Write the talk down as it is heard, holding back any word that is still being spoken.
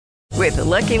With the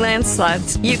Lucky Land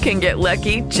Slots, you can get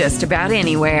lucky just about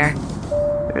anywhere.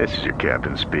 This is your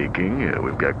captain speaking.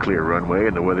 We've got clear runway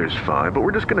and the weather's fine, but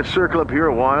we're just going to circle up here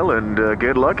a while and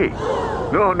get lucky.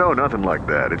 No, nothing like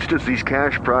that. It's just these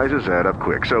cash prizes add up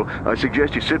quick. So I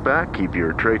suggest you sit back, keep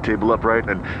your tray table upright,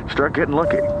 and start getting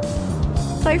lucky.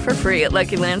 Play for free at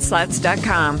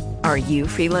LuckyLandSlots.com. Are you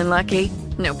feeling lucky?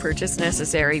 No purchase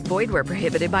necessary. Void where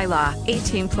prohibited by law.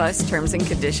 18 plus terms and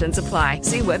conditions apply.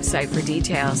 See website for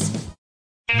details.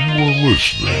 You are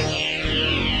listening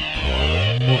to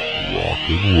Rock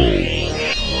and Roll.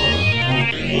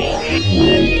 Rock and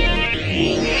Roll.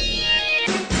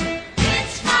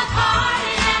 It's my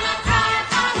party and I cry if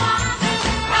I want to,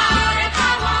 cry if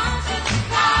I want to,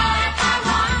 cry if I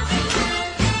want to.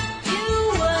 You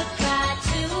would cry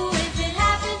too if it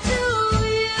happened to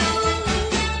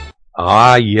you.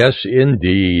 Ah, yes,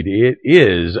 indeed. It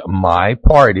is my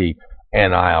party,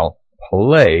 and I'll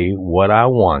play what I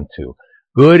want to.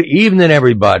 Good evening,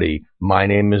 everybody. My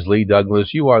name is Lee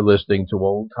Douglas. You are listening to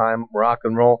Old Time Rock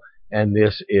and Roll, and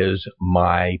this is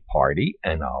my party,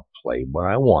 and I'll play what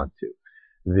I want to.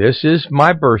 This is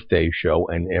my birthday show,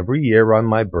 and every year on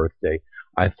my birthday,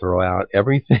 I throw out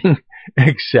everything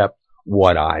except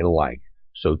what I like.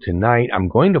 So tonight, I'm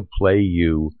going to play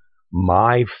you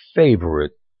my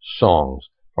favorite songs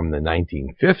from the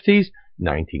 1950s,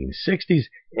 1960s,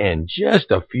 and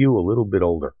just a few a little bit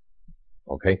older.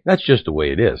 Okay, that's just the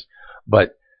way it is.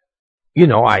 But, you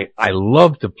know, I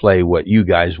love to play what you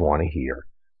guys want to hear.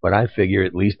 But I figure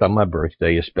at least on my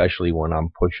birthday, especially when I'm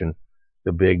pushing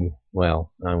the big,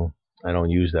 well, I don't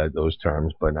use those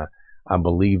terms, but I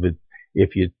believe it.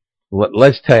 If you,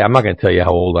 let's tell you, I'm not going to tell you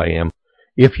how old I am.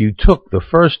 If you took the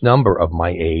first number of my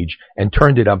age and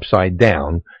turned it upside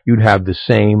down, you'd have the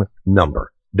same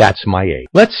number. That's my age.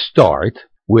 Let's start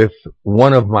with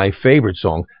one of my favorite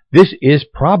songs. This is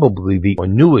probably the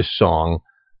newest song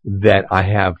that I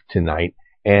have tonight,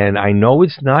 and I know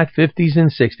it's not 50s and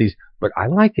 60s, but I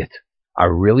like it. I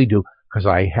really do, because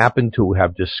I happen to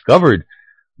have discovered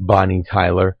Bonnie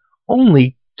Tyler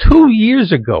only 2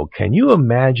 years ago. Can you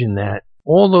imagine that?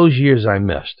 All those years I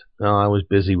missed. No, I was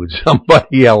busy with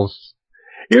somebody else.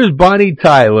 Here's Bonnie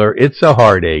Tyler, It's a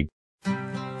Heartache.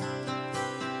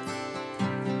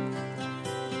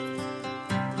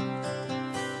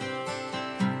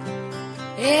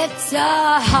 It's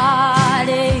a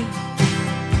heartache,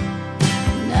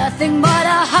 nothing but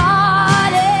a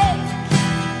heartache.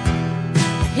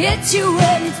 Hits you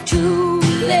when it's too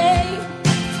late,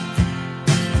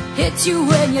 hits you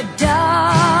when you're down.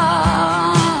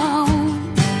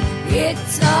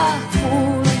 It's a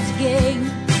fool's game,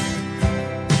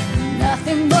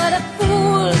 nothing but a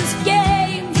fool's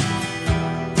game.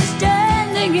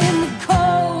 Standing in the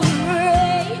cold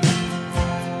rain,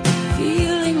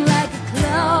 feeling like a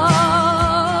clown.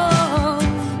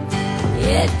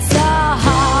 It's a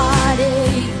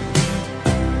heartache,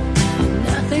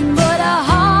 nothing but a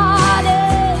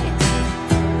heartache.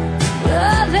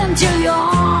 Love until your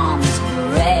arms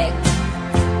break,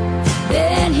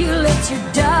 then he lets you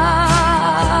down.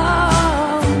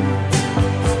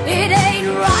 It ain't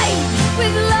right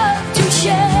with love to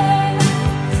share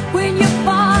when you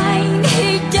find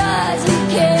he doesn't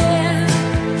care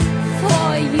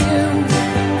for you.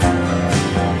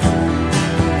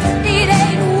 It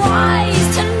ain't wise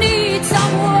to need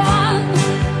someone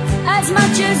as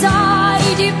much as I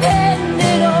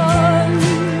depended on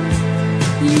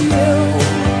you.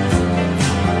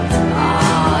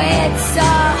 Oh, it's a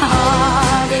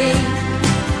heartache,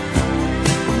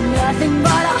 nothing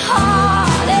but a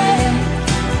heartache.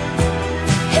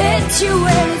 Hits you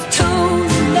when it's too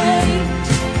late,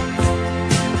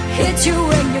 hits you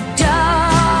when you're down.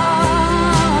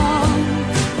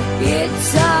 It's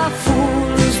a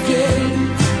fool's game,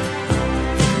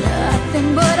 nothing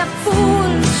but a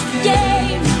fool's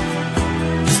game.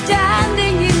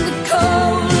 Standing in the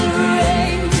cold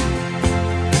rain,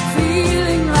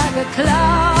 feeling like a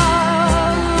clown.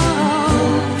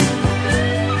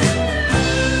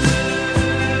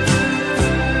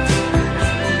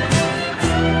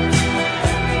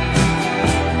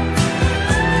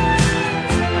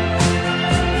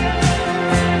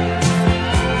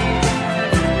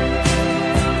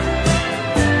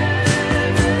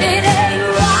 It ain't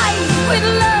right with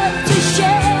love to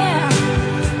share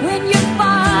when you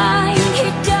find he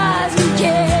doesn't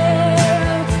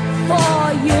care for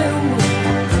you.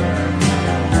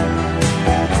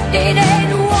 It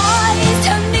ain't wise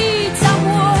to need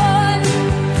someone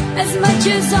as much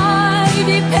as I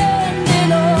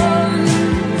depended on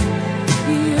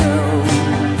you.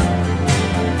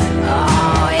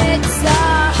 Oh, it's a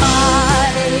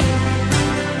heartache,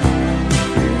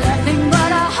 nothing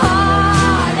but a heartache.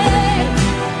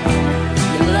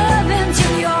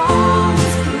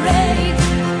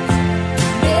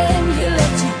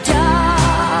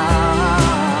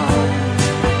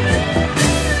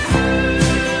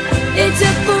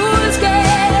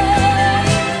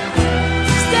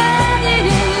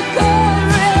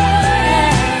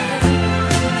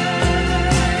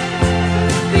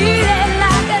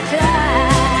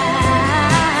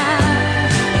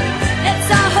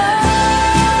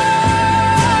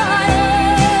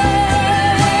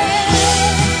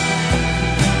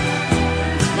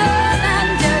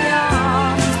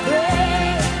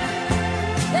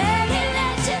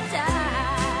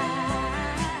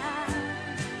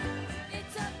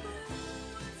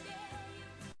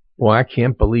 Well, I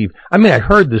can't believe. I mean, I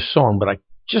heard this song, but I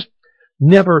just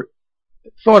never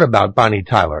thought about Bonnie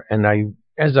Tyler. And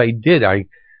as I did, I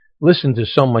listened to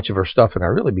so much of her stuff, and I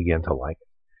really began to like it.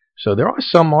 So there are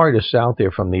some artists out there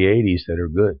from the 80s that are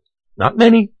good. Not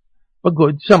many, but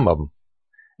good. Some of them.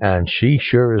 And she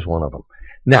sure is one of them.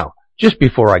 Now, just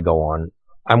before I go on,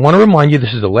 I want to remind you,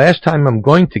 this is the last time I'm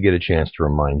going to get a chance to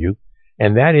remind you,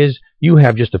 and that is you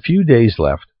have just a few days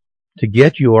left to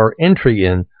get your entry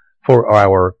in for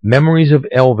our Memories of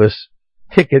Elvis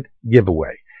ticket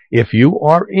giveaway. If you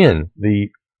are in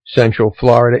the Central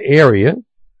Florida area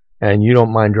and you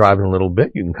don't mind driving a little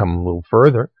bit, you can come a little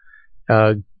further.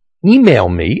 Email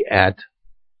me at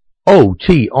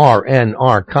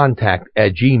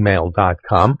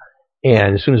otrnrcontact@gmail.com,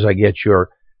 and as soon as I get your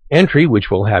entry, which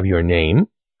will have your name,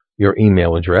 your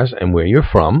email address, and where you're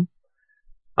from,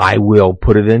 I will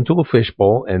put it into a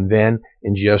fishbowl, and then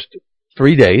in just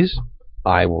 3 days,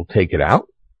 I will take it out,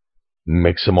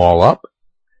 mix them all up,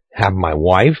 have my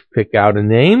wife pick out a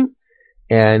name,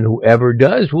 and whoever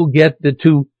does will get the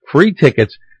 2 free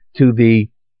tickets to the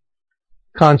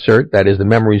concert, that is the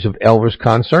Memories of Elvis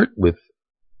concert with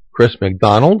Chris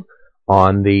McDonald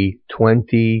on the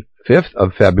 25th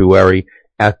of February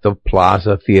at the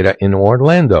Plaza Theater in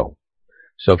Orlando.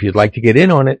 So if you'd like to get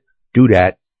in on it, do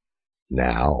that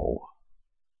now.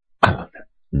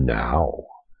 Now.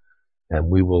 And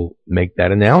we will make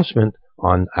that announcement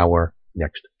on our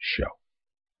next show.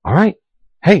 All right.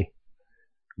 Hey,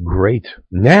 great.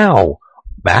 Now,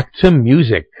 back to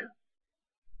music.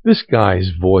 This guy's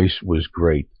voice was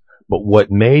great, but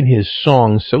what made his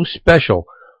song so special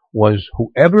was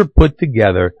whoever put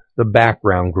together the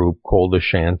background group called the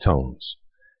Chantones.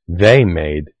 They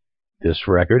made this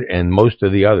record and most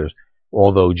of the others.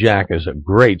 Although Jack is a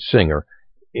great singer,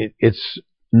 it's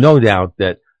no doubt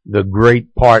that the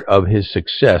great part of his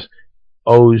success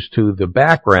owes to the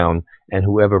background and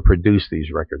whoever produced these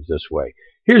records this way.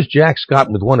 Here's Jack Scott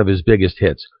with one of his biggest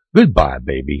hits, Goodbye,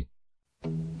 Baby.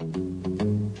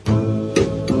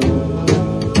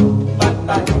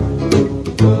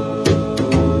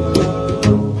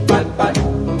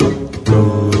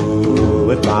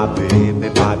 Goodbye, baby,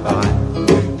 bye-bye.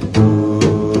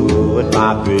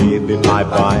 Goodbye, baby,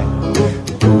 bye-bye.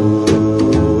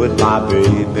 Goodbye,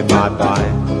 baby, bye-bye.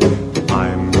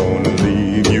 I'm gonna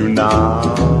leave you now.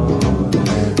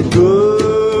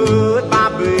 Goodbye,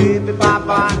 baby,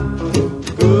 bye-bye.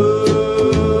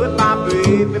 Goodbye,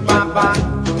 baby, bye-bye.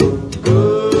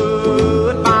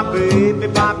 Goodbye, baby,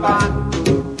 bye-bye.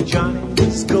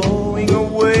 Johnny's going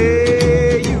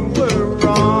away. You were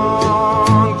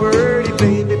wrong, Birdie,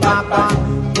 baby, bye-bye.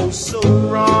 Oh, so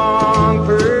wrong,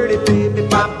 Birdie, baby,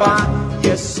 bye-bye.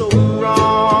 Yes, so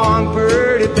wrong,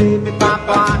 Birdie, baby,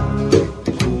 bye-bye.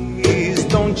 Please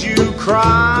don't you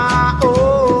cry.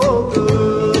 Oh,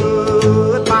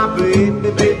 goodbye,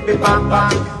 baby, baby,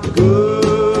 bye-bye.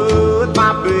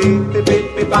 Goodbye, baby,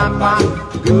 baby, bye-bye.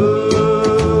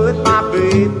 Goodbye,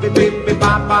 baby, baby,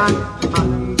 bye-bye.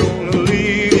 I'm gonna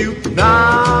leave you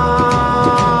now.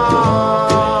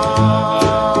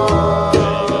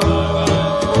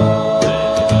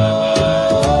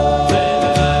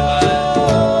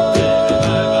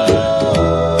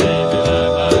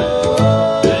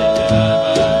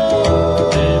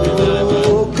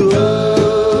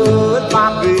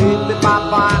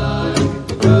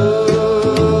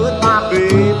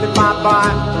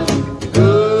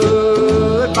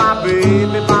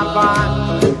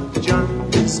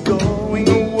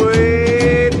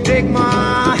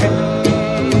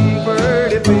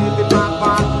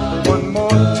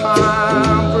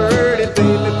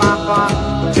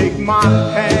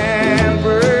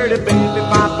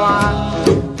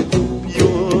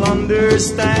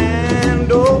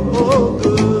 Understand, oh,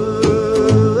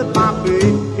 good, my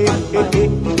baby,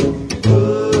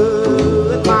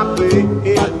 good, my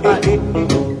baby,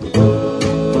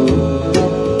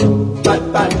 bye,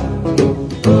 bye,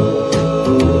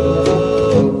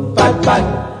 bye, bye.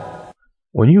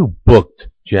 When you booked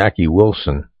Jackie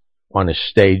Wilson on a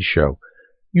stage show,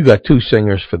 you got 2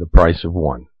 singers for the price of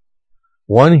one.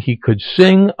 One, he could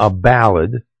sing a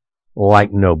ballad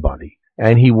like nobody,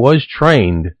 and he was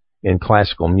trained in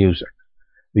classical music.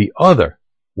 The other,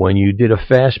 when you did a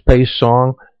fast-paced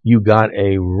song, you got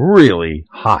a really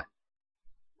hot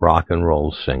rock and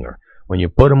roll singer. When you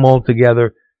put them all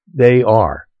together, they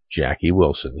are Jackie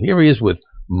Wilson. Here he is with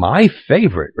my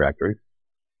favorite record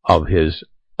of his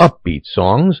upbeat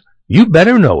songs, You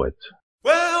Better Know It.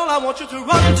 Well, I want you to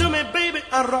run to me, baby,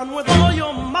 and run with all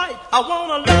your might. I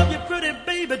wanna love you, pretty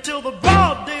baby, till the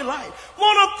broad daylight.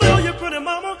 Wanna thrill you, pretty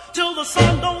mama, till the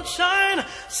sun don't shine.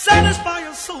 Satisfy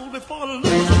your soul before I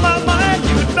lose my mind.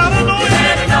 You better know it.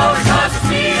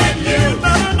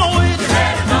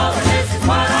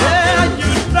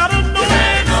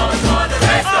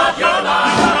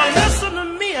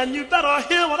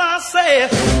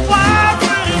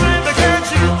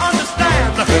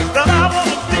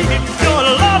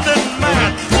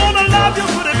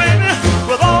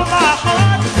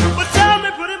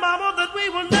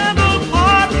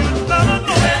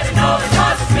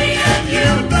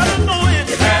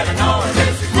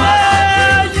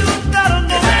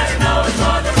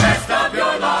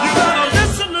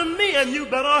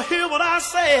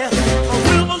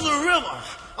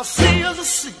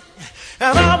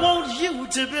 and I want you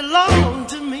to belong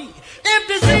to me. If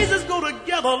diseases go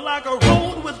together like a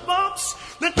road with bumps,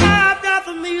 then I've got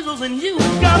the measles and you've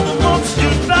got the mumps. You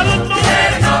better know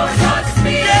it.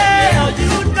 Yeah,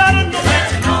 you better know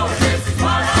it.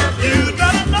 You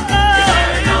better know it.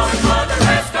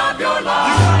 You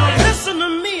better listen to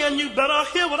me and you better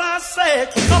hear what I say.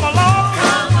 Come along.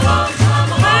 Come along,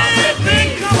 come along with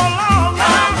me. Come along.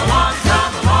 Come along,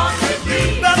 come along with me.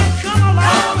 You better come along.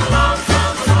 Come along,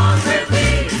 come along with me.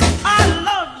 I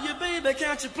love you, baby,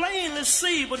 can't you plainly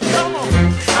see? But come on.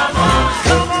 Come on,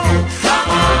 come on, come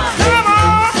on, come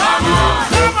on, come on,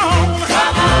 come on,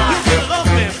 come on. You can love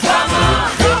me. Come on,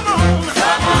 come on,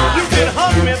 come on. You can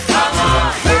hug me. Come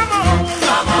on, come on,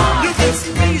 come on. You can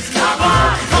squeeze me. Come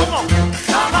on, come on,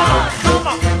 come on, come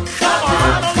on, come on.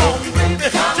 Right along, baby.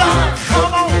 Just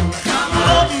come on.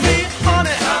 Love me,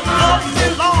 honey. Love me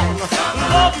long.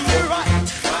 Love me right.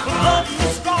 Love me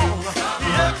strong.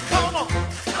 Yeah, come on.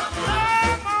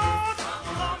 Come on.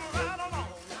 Come right along.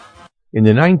 In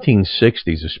the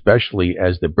 1960s, especially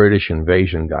as the British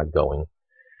invasion got going,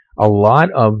 a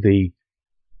lot of the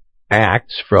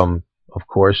acts from, of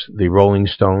course, the Rolling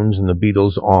Stones and the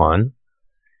Beatles on,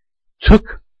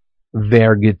 took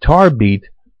their guitar beat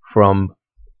from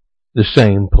the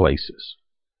same places.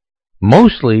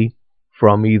 Mostly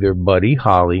from either Buddy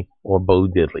Holly or Bo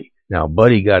Diddley. Now,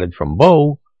 Buddy got it from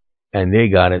Bo, and they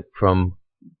got it from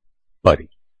Buddy.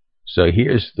 So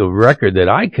here's the record that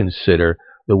I consider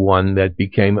the one that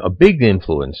became a big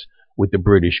influence with the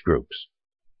British groups.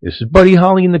 This is Buddy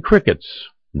Holly and the Crickets,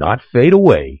 Not Fade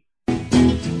Away. I'm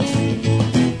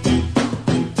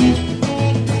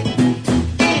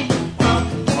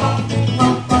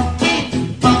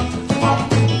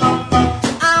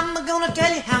gonna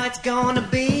tell you how it's gonna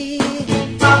be.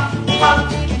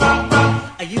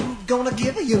 Are you gonna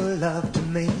give your love to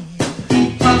me?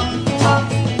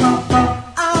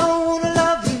 I wanna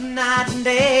love you night and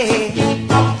day.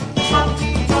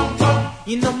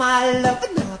 You know my love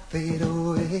will not fade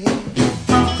away.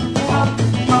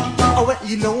 Oh, well,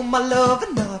 you know my love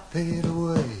will not fade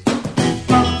away.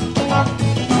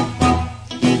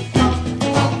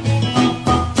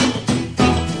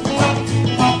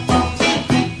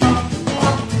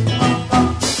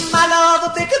 My love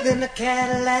will bigger than a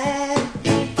Cadillac.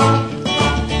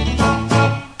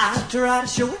 I try to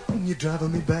show it when you're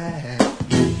driving me back.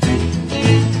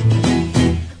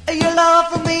 Your love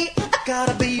for me, I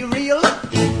gotta be real.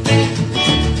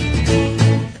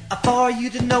 For you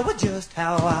to know just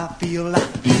how I feel.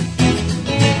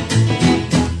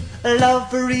 Love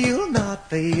for real, not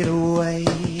fade away.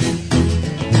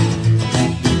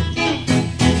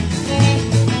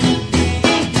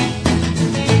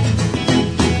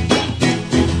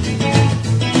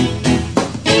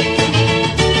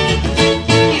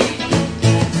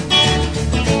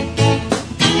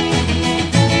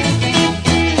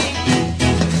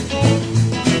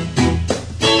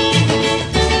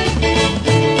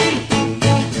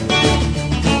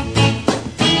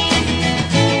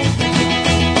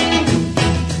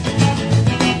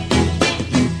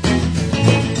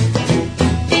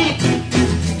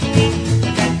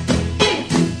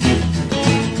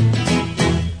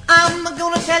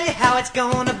 It's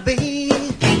gonna be.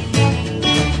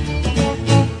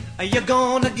 You're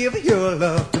gonna give your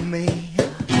love to me.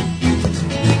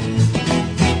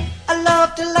 A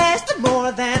love to last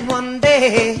more than one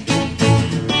day.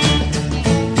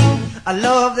 A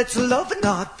love that's a love and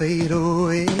not fade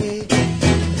away.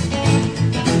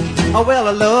 Oh well,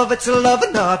 a love that's a love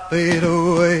and not fade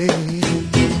away.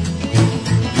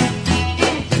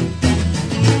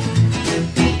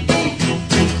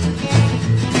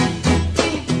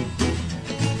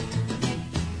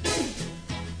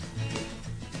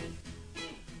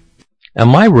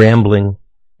 Am I rambling?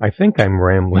 I think I'm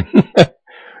rambling.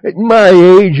 At my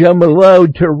age, I'm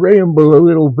allowed to ramble a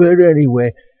little bit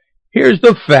anyway. Here's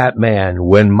the Fat Man,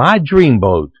 When My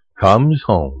Dreamboat Comes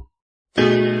Home.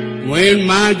 When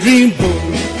my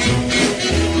dreamboat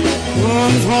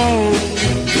comes home,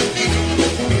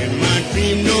 and my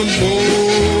dream no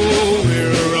more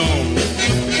will roam,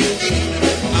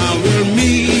 I will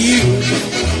meet you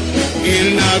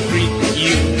and I'll greet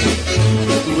you.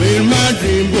 When my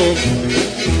dreamboat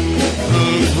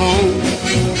comes home,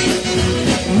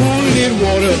 moonlit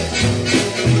water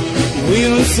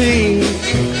will sing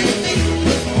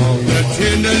of the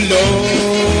tender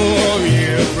love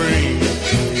you bring.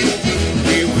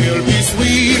 We will be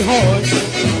sweethearts,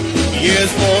 yes,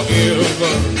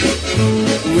 forever.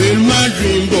 When my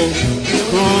dreamboat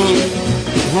comes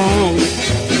home.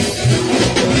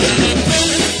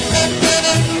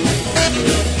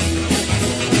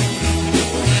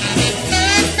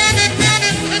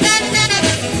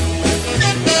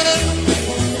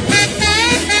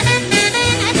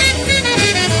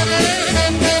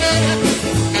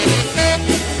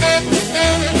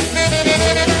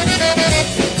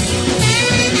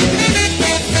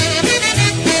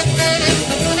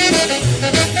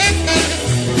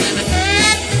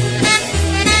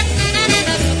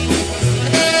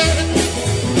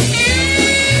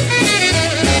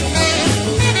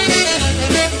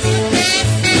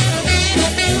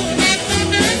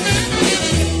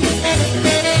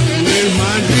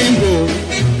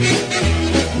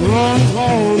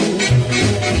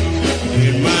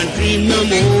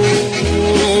 them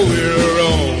all we're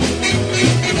wrong.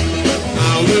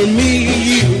 I will meet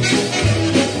you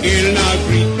and I'll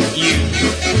greet you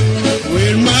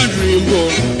when my dream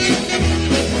boy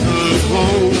comes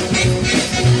home.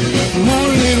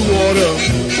 Morning water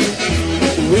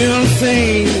will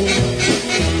sing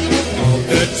of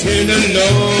the tender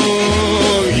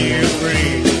love you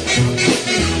bring.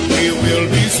 We will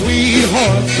be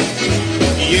sweethearts,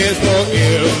 yes,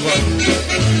 forever.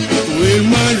 When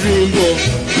my dream boy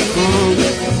comes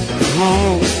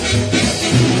home.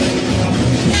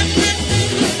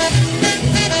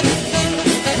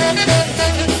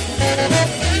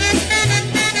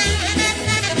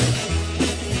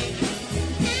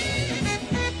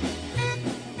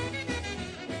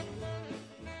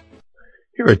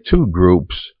 Here are two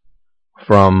groups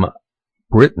from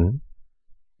Britain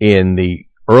in the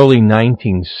early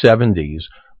 1970s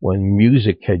when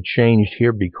music had changed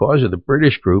here because of the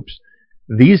British groups.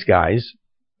 These guys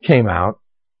came out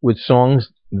with songs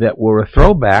that were a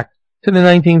throwback to the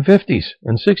 1950s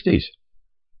and 60s,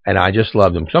 and I just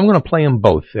loved them. So I'm going to play them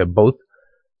both. They're both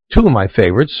two of my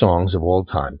favorite songs of all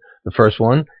time. The first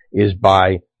one is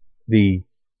by the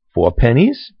Four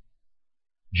Pennies,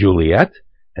 Juliet,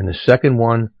 and the second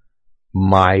one,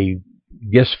 my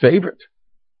guest favorite,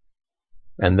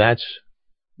 and that's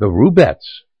the Rubettes,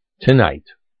 Tonight.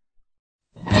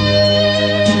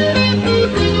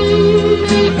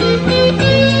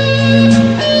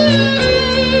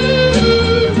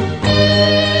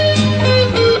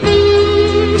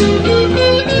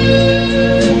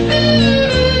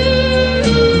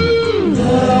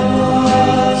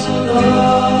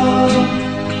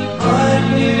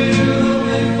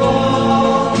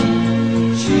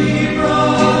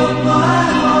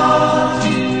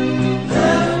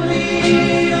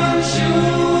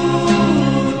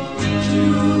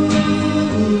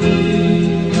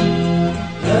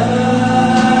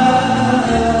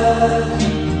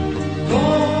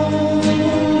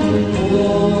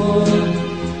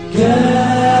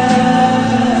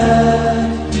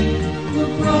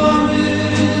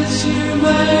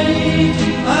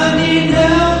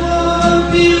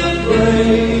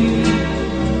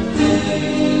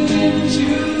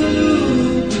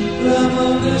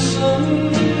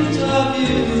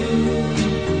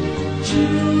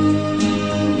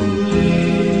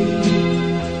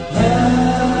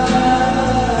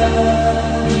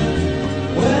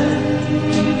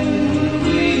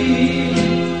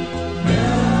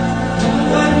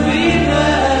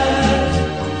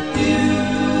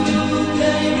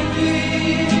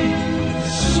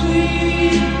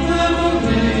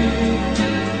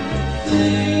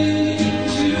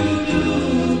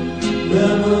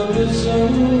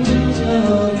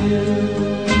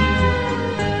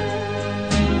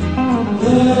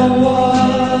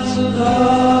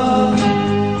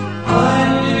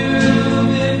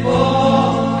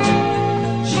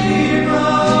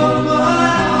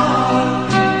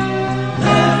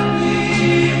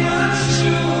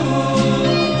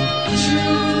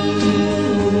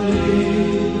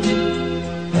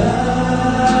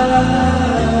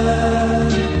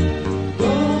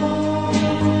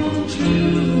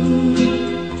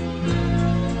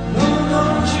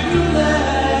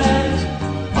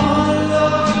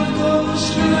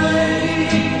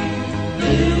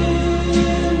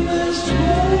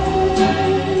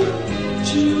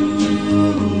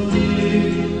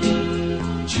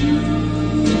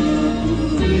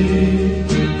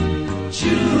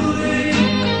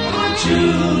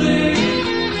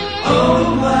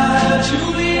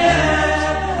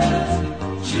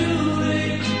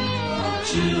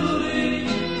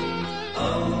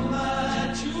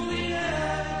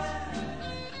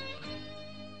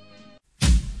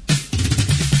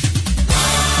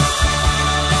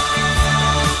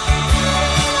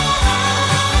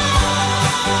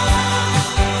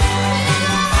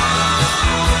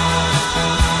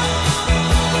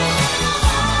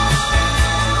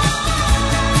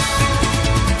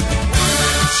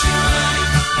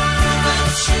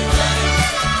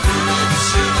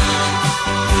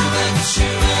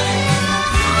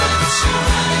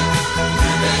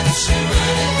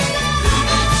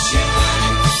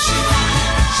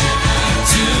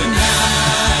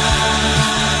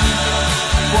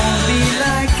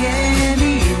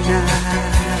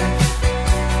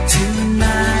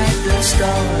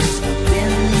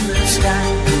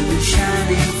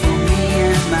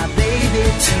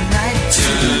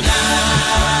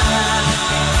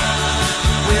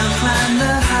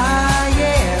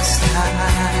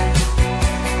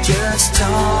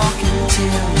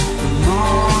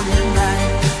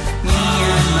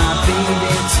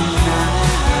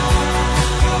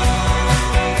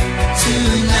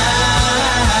 Tonight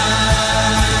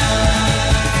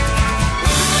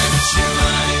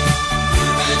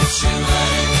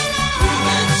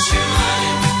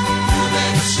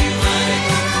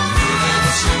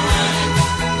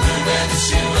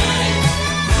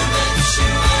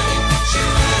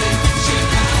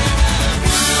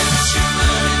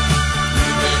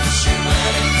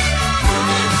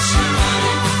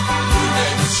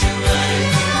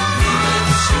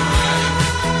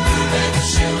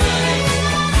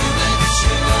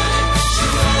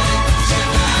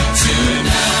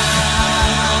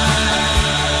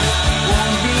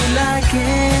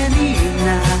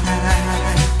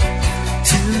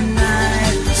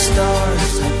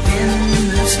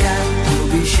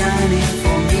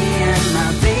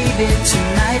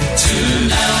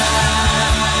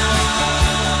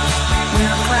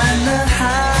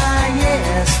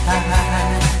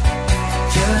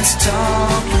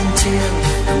talking till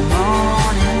the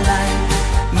morning light.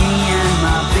 Me and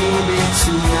my baby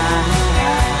tonight.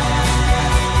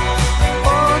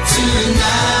 Oh,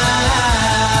 tonight.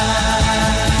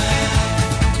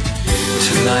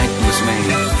 Tonight was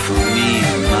made for me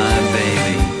and my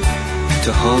baby to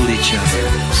hold each other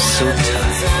so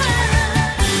tight.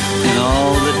 And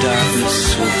all the darkness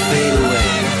will fade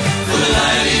away. The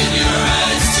light in your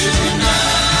eyes tonight.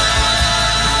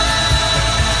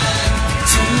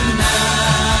 Tonight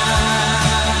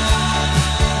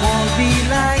won't be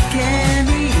like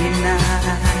any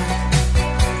night.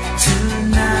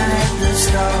 Tonight the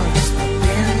stars up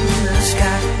in the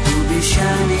sky will be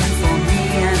shining for me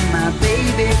and my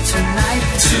baby tonight.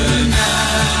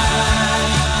 Tonight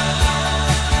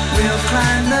we'll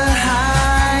climb the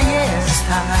highest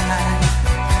high,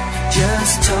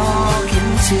 just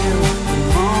talking till the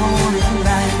morning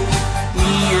light.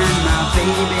 Me and my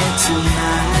baby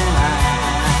tonight.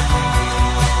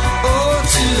 Oh,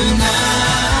 tonight.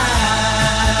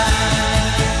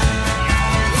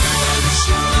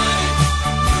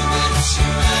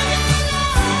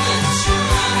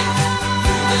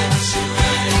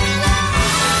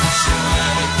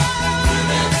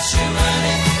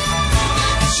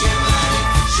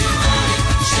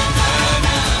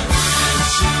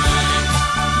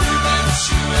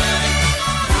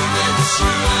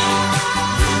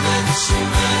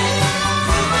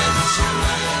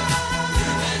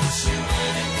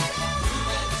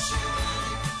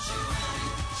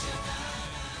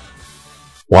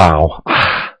 Wow.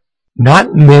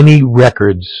 Not many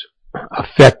records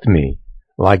affect me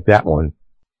like that one.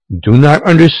 Do not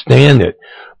understand it.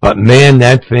 But man,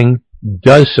 that thing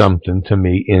does something to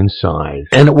me inside.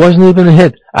 And it wasn't even a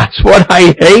hit. That's what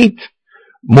I hate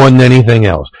more than anything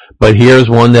else. But here's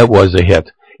one that was a hit.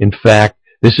 In fact,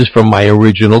 this is from my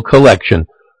original collection.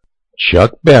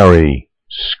 Chuck Berry,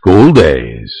 School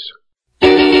Days. Up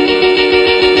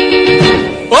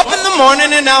in the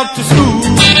morning and out to school.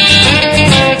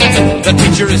 The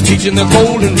teacher is teaching the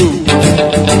golden rule.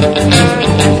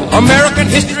 American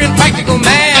history and practical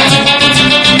math.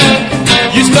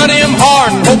 You study them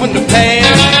hard and hoping to pass.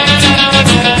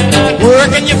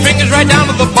 Working your fingers right down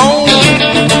to the bone.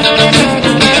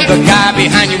 The guy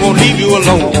behind you won't leave you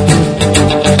alone.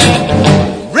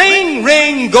 Ring,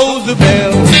 ring goes the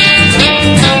bell.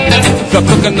 The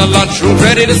cook in the lunchroom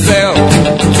ready to sell.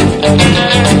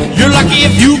 You're lucky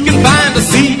if you can find a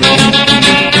seat.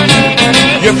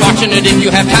 You're fortunate if you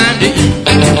have time to eat.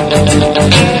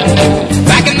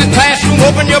 Back in the classroom,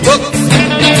 open your books.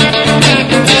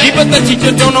 Gee, but the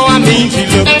teacher don't know how mean she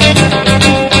looks.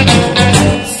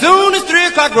 Soon as 3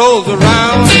 o'clock rolls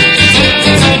around,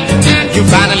 you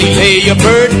finally lay your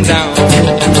burden down.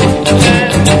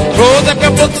 Close up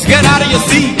your books, get out of your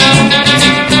seat.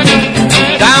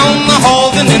 Down the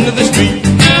halls and into the street.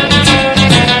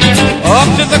 Up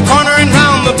to the corner and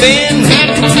round the bend.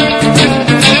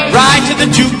 Right to the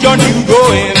juke joint you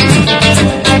go in.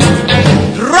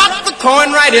 Drop the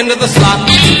coin right into the slot.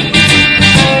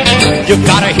 You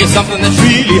gotta hear something that's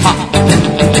really hot.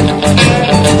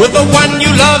 With the one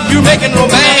you love, you're making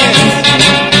romance.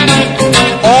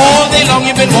 All day long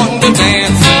you've been wanting to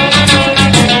dance.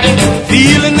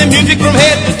 Feeling the music from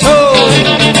head to toe.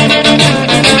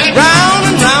 Round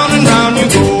and round and round you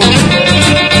go.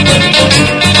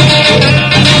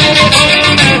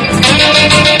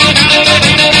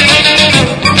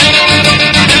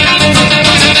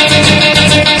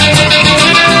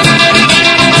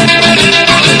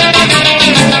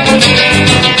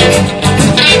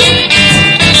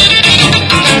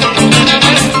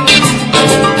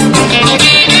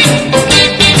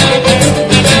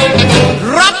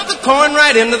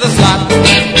 Into the slot.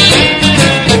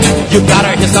 You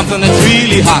gotta hear something that's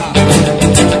really hot.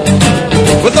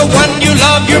 With the one you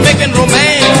love, you're making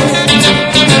romance.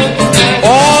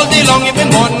 All day long you've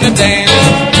been wanting to dance.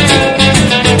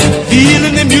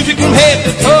 Feeling the music from head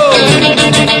to toe.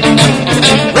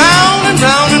 Round and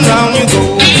round and round you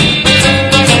go.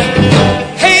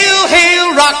 Hail,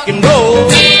 hail, rock and roll.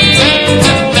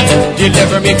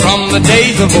 Deliver me from the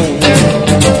days of old.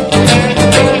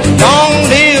 Long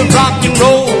live rock and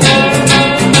roll.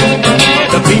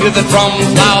 The beat of the drums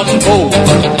loud and bold.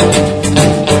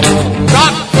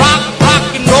 Rock, rock,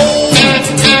 rock and roll.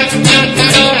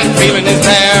 Feeling is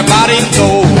there, body and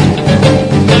soul.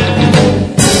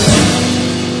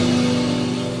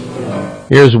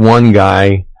 Here's one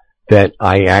guy that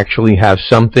I actually have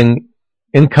something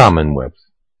in common with.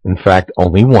 In fact,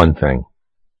 only one thing.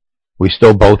 We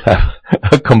still both have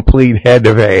a complete head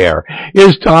of hair.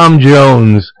 Here's Tom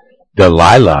Jones,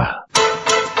 Delilah.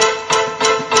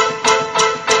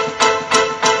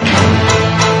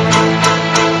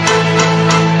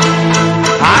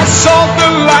 I saw the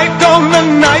light on the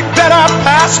night that I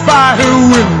passed by her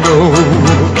window.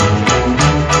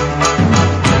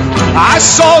 I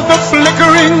saw the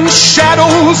flickering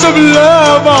shadows of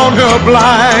love on her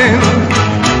blind.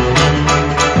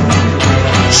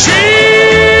 She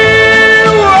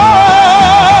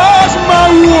was my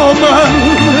woman.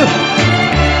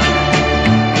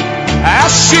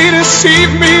 As she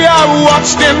deceived me, I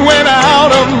watched and went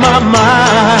out of my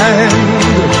mind.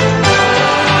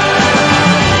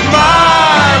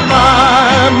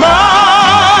 My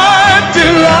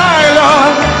Delilah.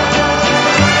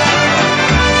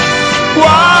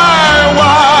 Why,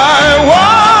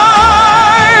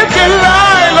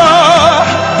 Delilah?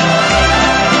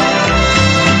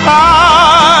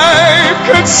 I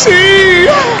could see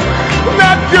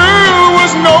that girl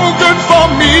was no good for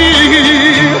me,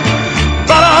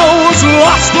 but I was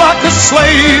lost like a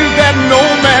slave that no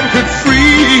man could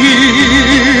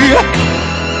free.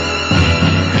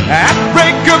 At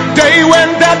break of day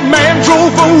when that man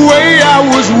drove away, I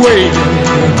was waiting.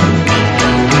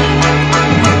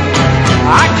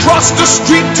 I crossed the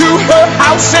street to her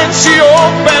house and she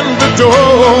opened the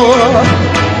door.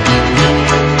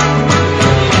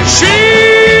 She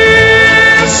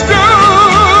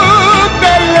stood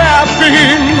there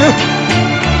laughing.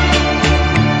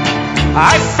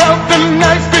 I felt the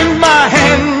knife in my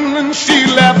hand and she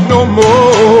laughed no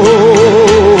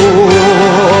more.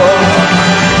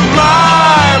 My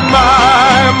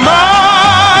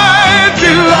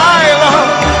Delilah.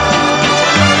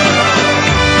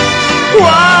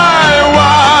 Why,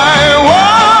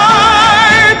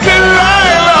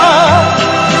 Delilah?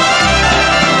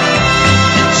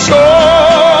 So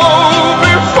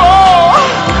before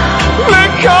they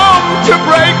come to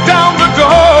break down the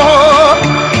door,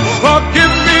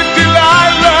 forgive me,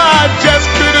 Delilah, I just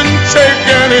couldn't take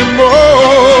anymore.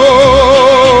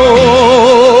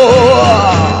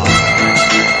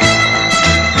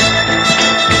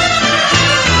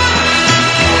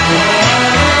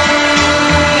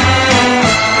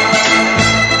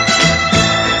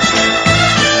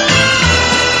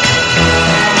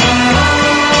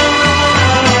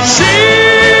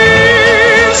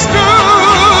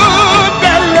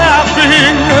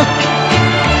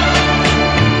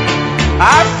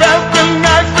 I felt the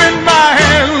knife in my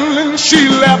hand and she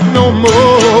left no more.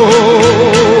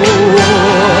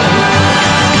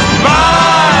 My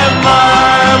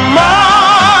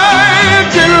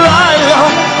Delilah.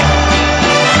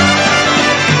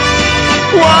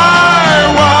 Why,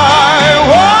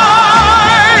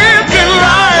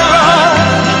 Delilah?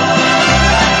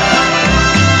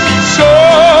 So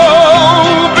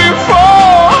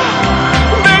before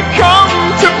they come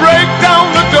to break down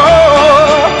the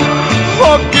door,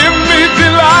 forgive me,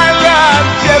 Delilah, I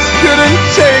just couldn't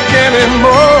take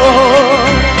anymore.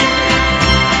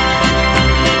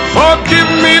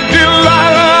 Forgive me,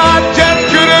 Delilah, I just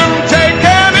couldn't take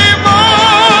anymore.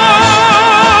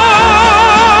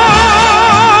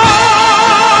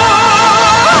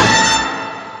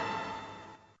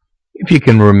 If you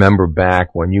can remember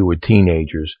back when you were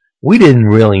teenagers, we didn't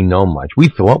really know much. We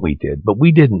thought we did, but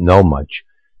we didn't know much.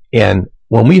 And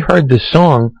when we heard this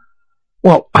song,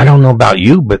 well, I don't know about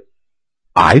you, but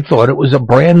I thought it was a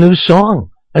brand new song.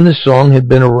 And the song had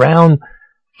been around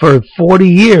for 40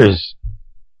 years.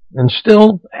 And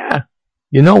still,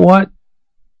 you know what?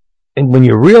 And when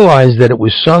you realize that it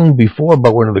was sung before by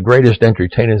one of the greatest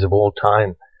entertainers of all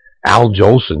time, Al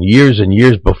Jolson, years and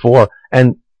years before,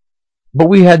 but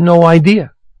we had no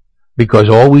idea. Because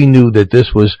all we knew that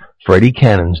this was Freddie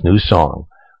Cannon's new song,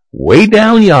 Way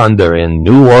Down Yonder in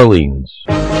New Orleans.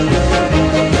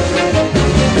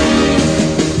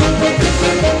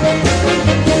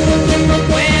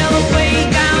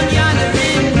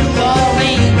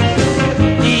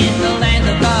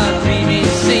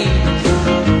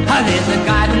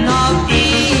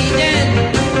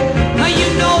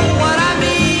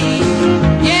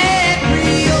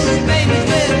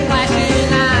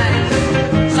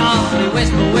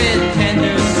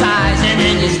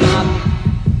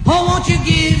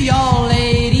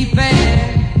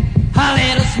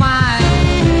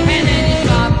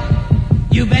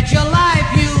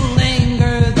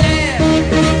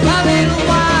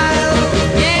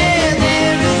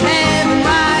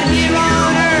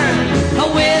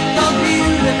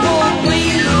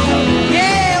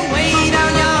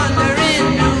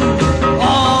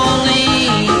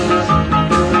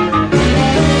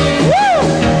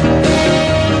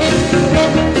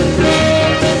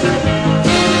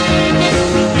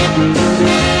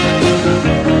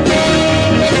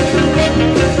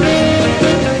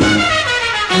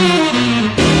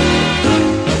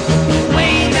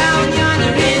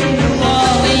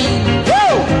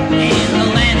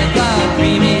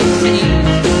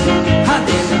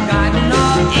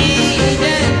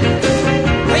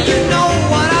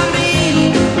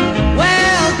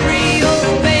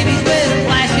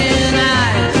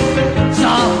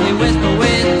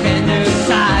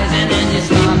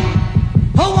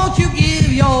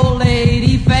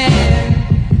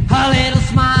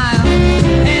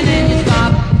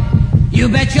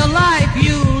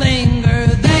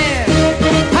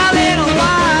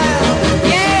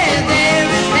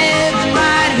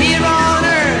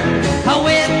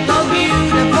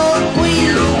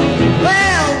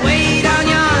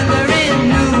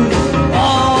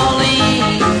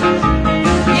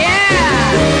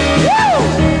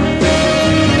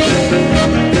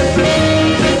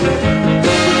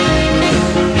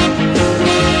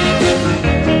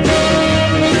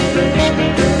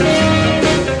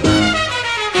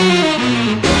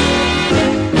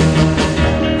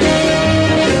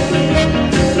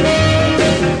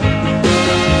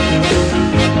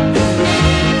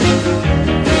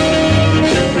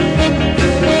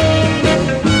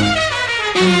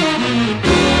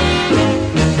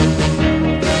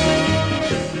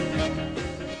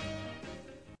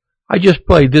 I just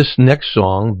played this next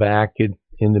song back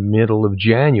in the middle of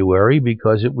January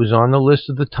because it was on the list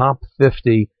of the top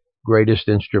 50 greatest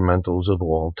instrumentals of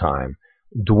all time.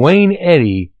 Duane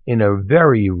Eddy in a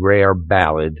very rare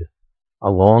ballad,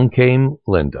 Along Came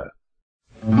Linda.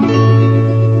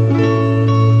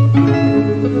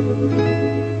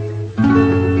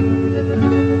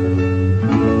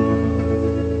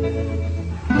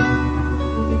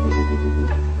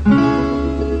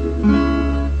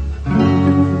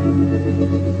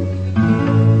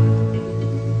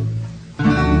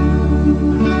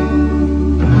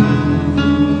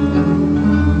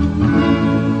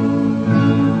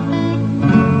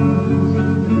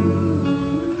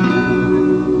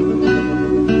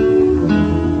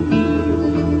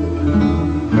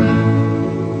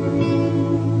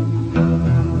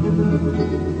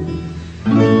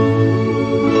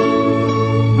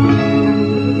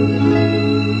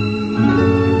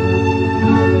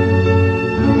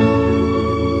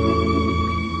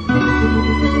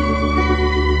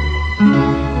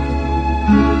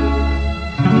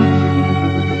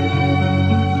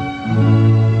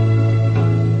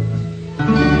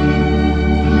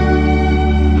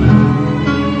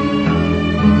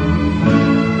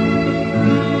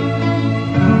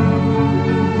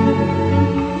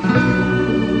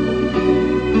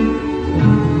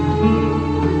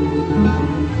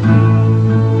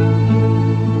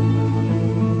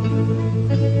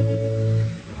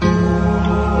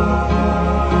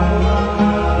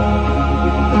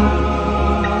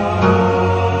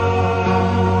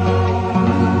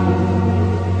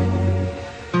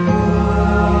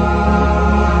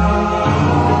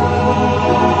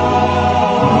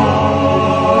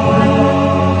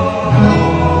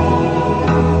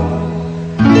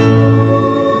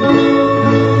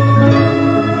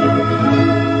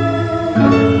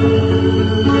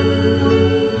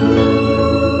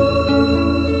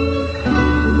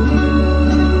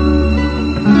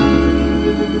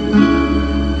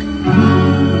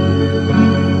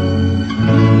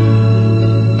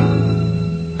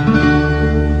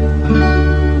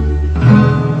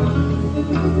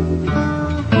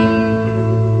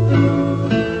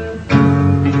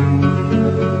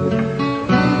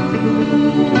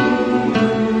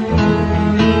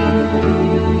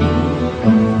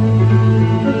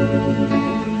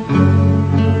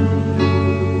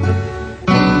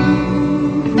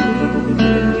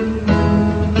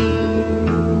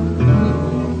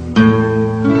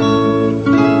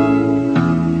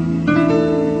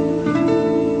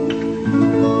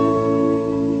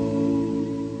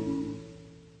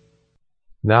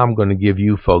 Now I'm going to give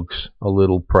you folks a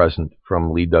little present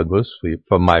from Lee Douglas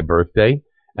for my birthday,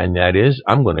 and that is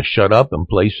I'm going to shut up and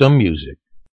play some music.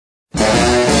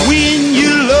 When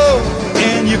you're low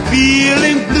and you're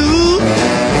feeling blue,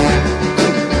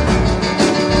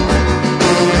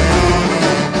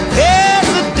 there's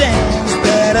a dance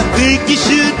that I think you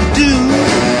should do.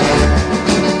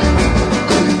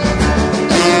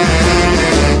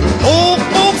 Old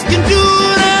folks can do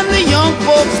it and the young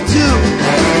folks too.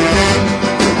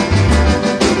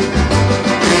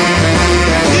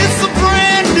 It's a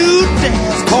brand new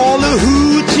dance called the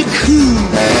Hoochie Coo.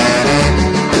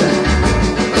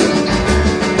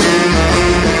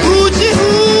 Hoochie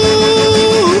Hoo,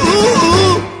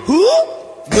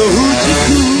 the Hoochie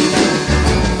Coo.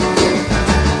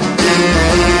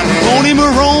 Tony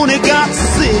Maroney got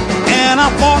sick and I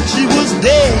thought she was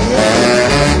dead.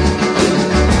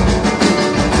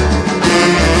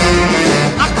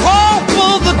 I called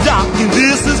for the doc and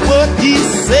this is what he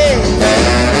said.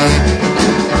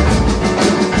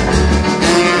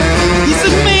 He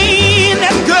said, man,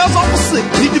 that girl's awful sick,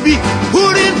 need to be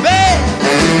put in bed.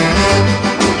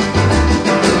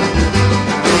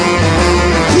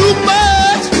 Too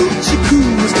much Hoochie Coo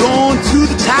is going to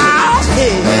the child's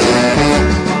head.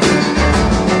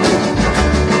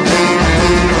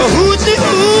 A Hoochie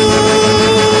Hoo.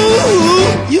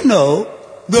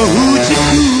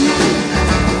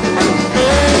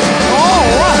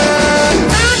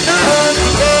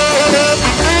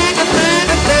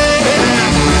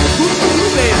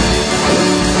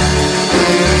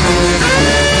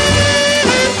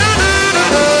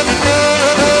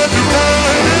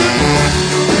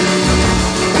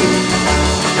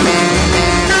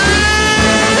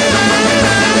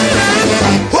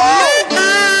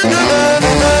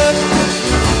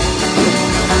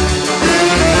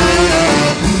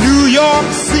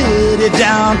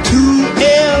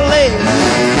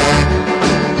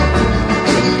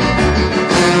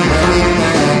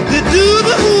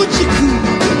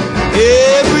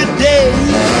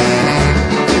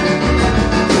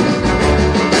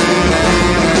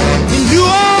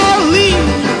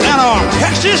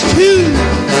 just who.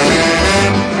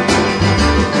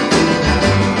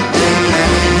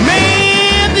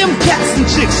 Man, them cats and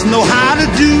chicks know how to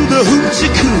do the hoochie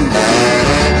coo.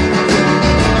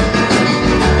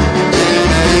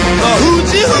 The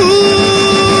hoochie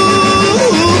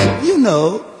hoo, you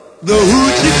know, the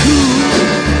hoochie coo.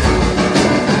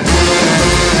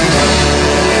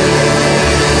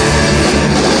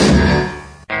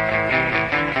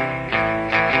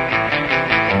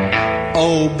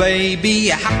 Oh baby,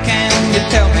 how can you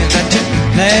tell me that you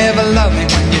never love me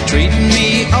when you're treating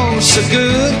me oh so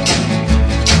good?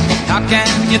 How can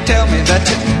you tell me that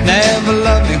you never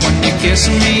love me when you're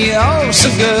kissing me oh so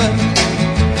good?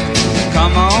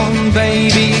 Come on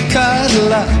baby,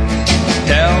 cuddle up,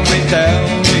 tell me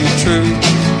true.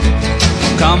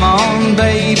 Come on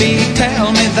baby,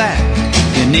 tell me that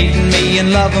you need me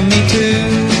and loving me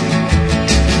too.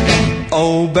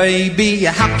 Oh baby,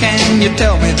 how can you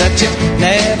tell me that you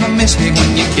never miss me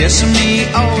when you're kissing me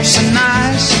oh so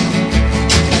nice?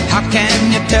 How can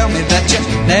you tell me that you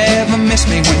never miss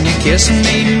me when you're kissing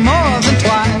me more than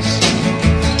twice?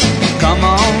 Come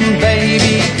on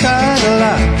baby, cuddle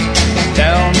up,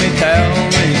 tell me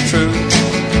true.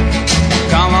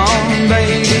 Come on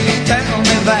baby, tell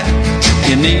me that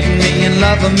you need me and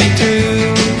loving me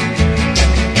too.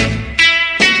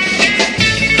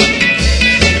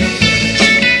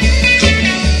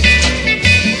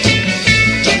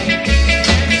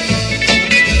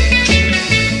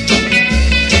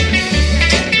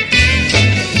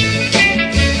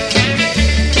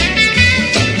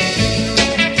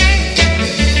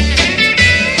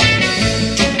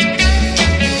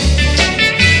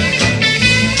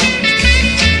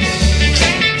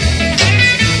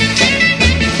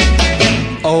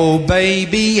 Oh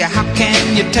baby, how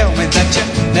can you tell me that you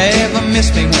never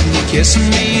miss me when you're kissing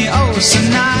me oh so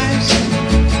nice?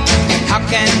 How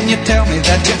can you tell me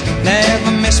that you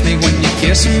never miss me when you're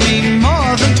kissing me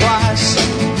more than twice?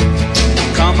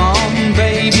 Come on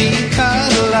baby,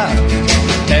 cuddle up,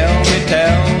 tell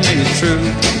me true.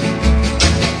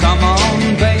 Come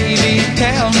on baby,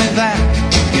 tell me that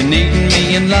you need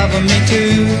me and loving me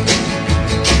too.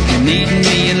 You need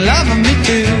me and loving me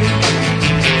too.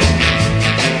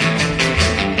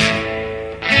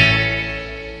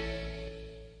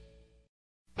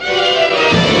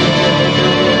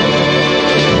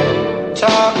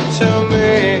 Talk to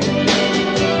me,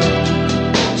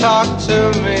 talk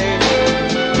to me.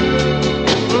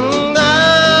 I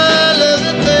love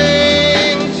the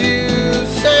things you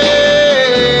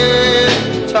say.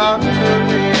 Talk to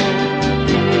me,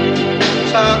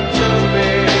 talk to me.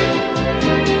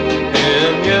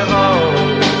 In your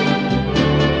home,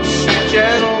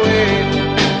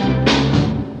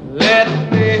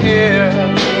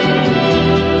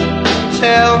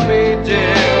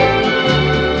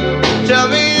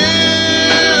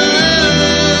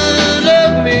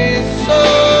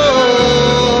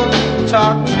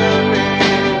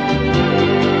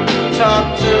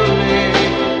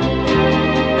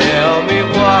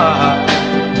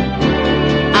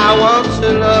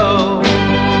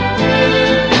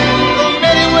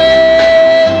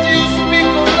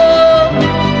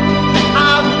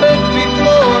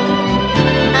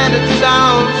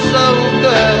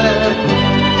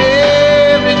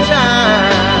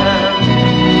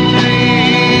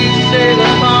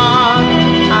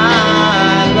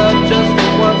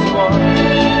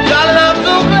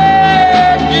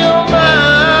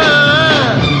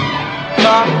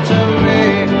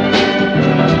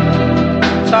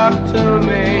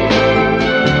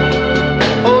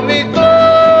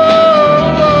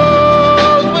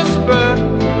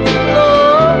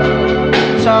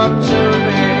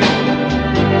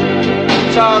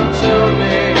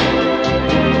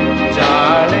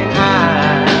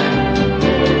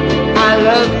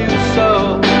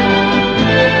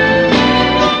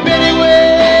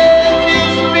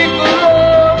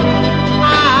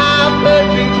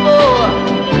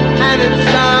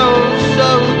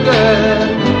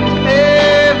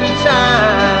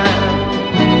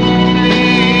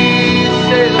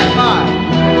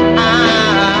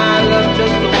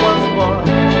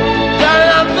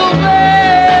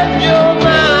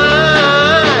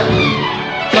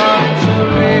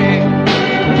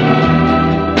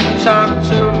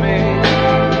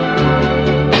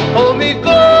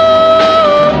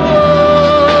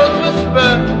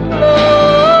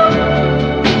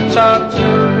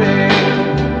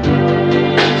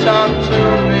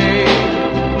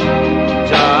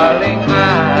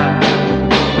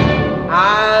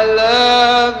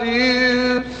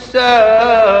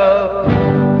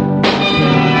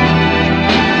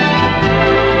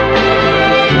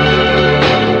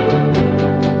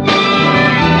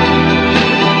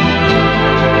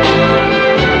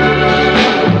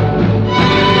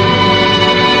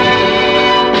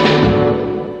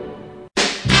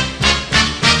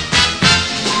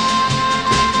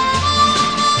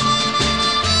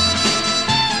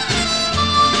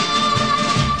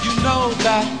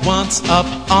 that once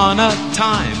upon a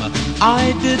time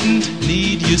I didn't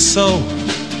need you so.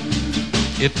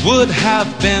 It would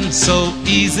have been so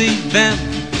easy then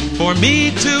for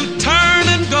me to turn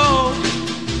and go.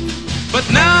 But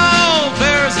now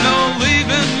there's no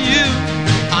leaving you.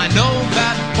 I know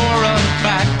that for a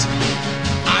fact.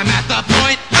 I'm at the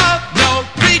point of no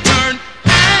return,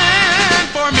 and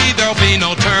for me there'll be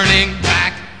no turning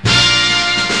back.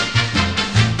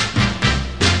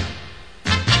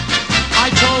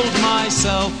 I told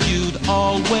myself you'd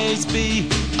always be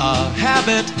a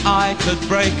habit I could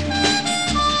break.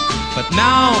 But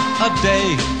now a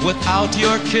day without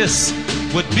your kiss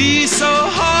would be so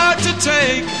hard to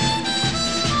take.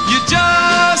 You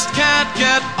just can't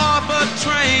get off a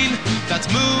train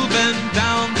that's moving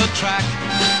down the track.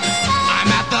 I'm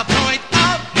at the point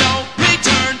of no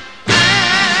return,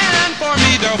 and for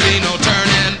me there'll be no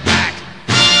turning back.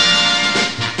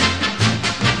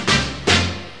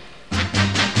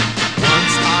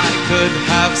 Once I could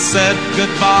have said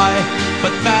goodbye,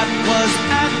 but that was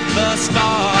at the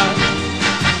start.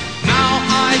 Now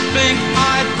I think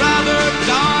I'd rather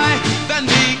die than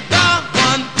be the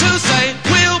one to say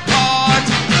we'll part.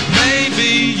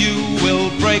 Maybe you will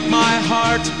break my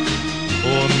heart,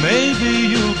 or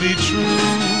maybe you'll be true.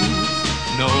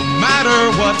 No matter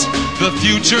what the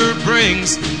future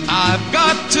brings, I've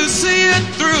got to see it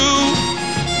through.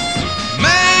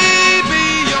 Maybe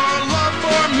your love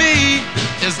for me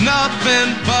is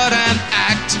nothing but an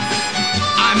act.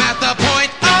 I'm at the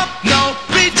point of no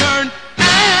return,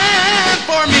 and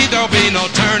for me there'll be no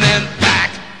turning back.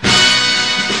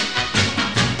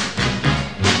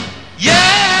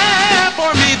 Yeah,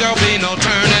 for me there'll be no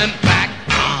turning back.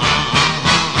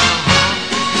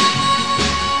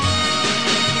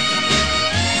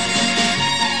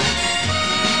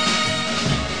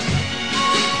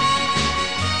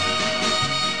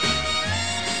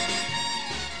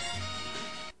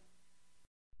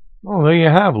 Well, there you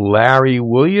have Larry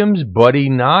Williams, Buddy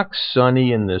Knox,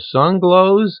 Sonny and the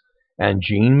Sunglows, and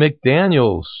Gene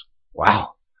McDaniels.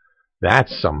 Wow,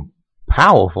 that's some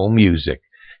powerful music.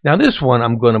 Now this one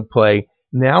I'm going to play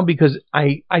now because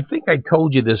I think I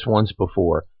told you this once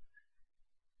before.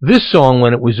 This song,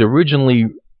 when it was originally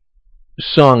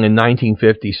sung in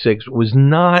 1956, was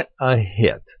not a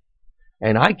hit.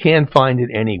 And I can't find it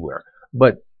anywhere.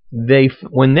 But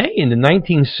when they in the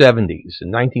 1970s,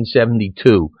 in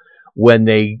 1972, when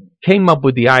they came up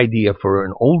with the idea for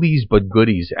an oldies but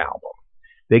goodies album,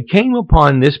 they came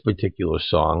upon this particular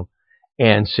song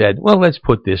and said, well, let's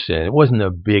put this in. It wasn't a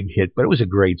big hit, but it was a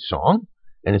great song,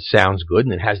 and it sounds good,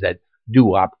 and it has that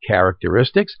doo-wop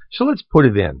characteristics, so let's put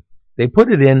it in. They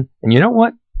put it in, and you know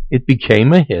what? It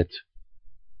became a hit.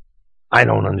 I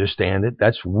don't understand it.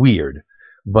 That's weird.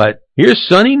 But here's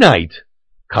Sunny Night,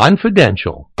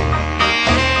 Confidential.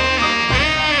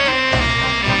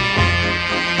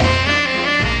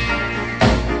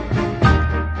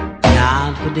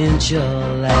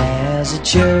 Confidential as a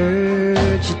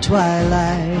church at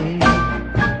twilight,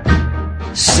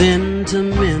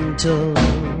 sentimental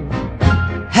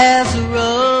as a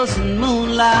rose in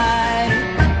moonlight.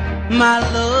 My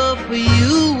love for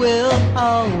you will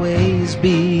always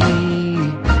be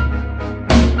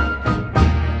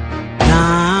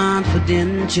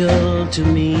confidential to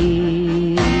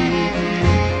me.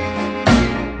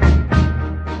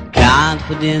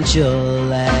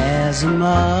 Confidential as a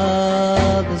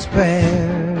mother's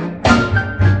prayer,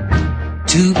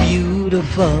 too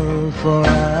beautiful for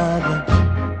other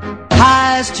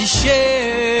eyes to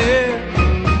share.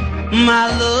 My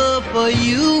love for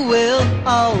you will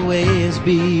always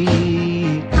be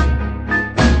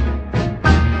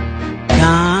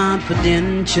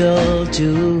confidential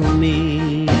to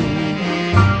me.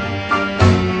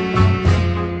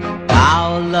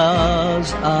 Our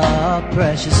love's a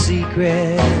precious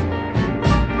secret,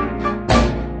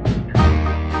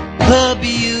 a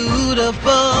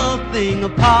beautiful thing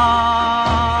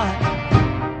apart.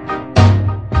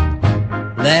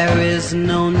 There is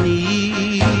no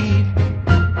need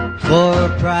for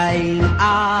prying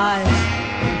eyes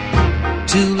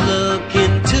to look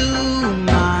into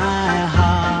my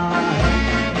heart.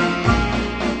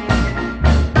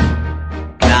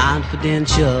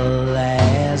 Confidential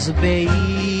as a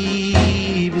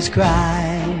baby's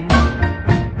cry,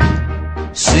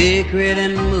 secret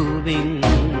and moving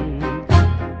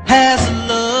as a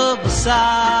lover's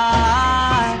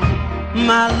sigh.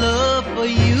 My love for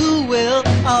you will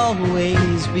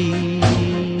always be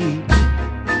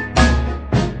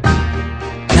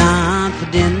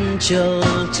confidential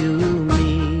to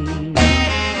me.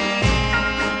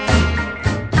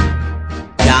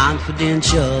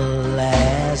 Confidential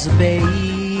as a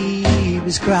baby's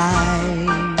babies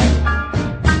cry.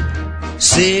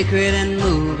 Sacred and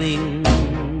moving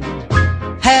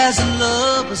has a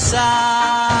love aside.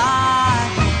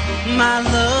 My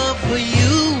love for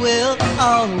you will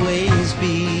always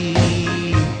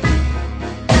be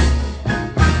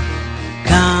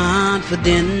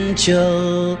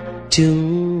confidential to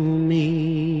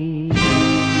me.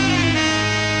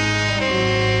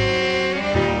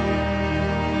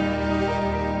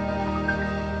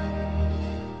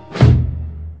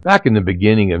 Back in the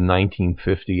beginning of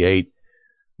 1958,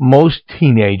 most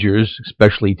teenagers,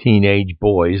 especially teenage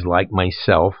boys like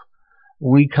myself,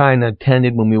 we kind of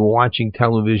tended, when we were watching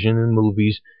television and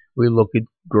movies, we look at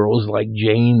girls like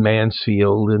Jane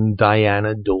Mansfield and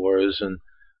Diana Dors and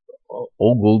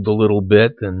ogled a little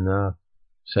bit and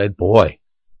said, boy,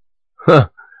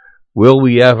 will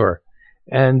we ever?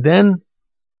 And then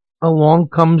along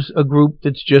comes a group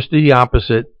that's just the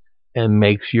opposite and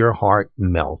makes your heart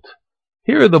melt.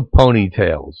 Here are the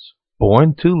Ponytails,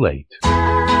 Born Too Late.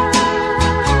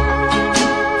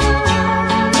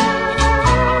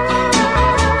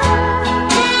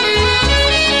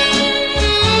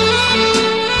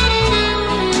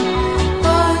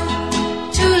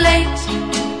 Too late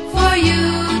for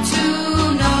you to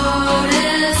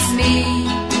notice me.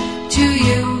 To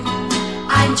you,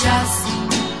 I'm just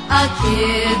a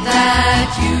kid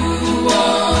that you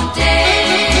won't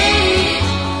date.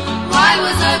 Why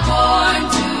was I born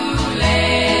too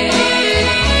late?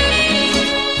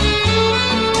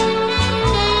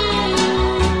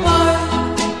 Born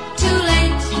too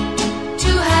late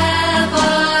to have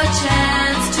a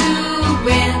chance to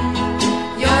win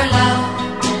your love.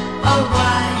 Oh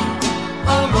why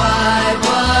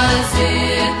was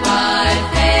it my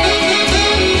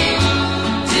fate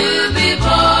to be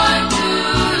born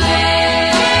too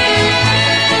late?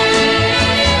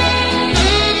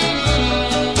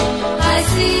 I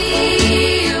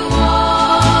see you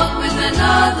walk with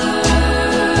another.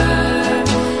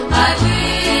 I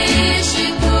wish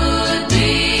it could be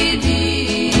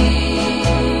me.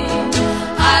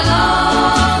 I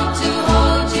long to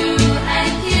hold you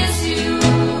and kiss you,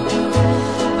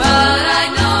 but I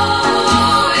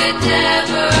know it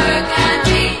never can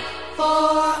be. For I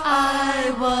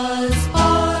was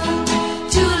born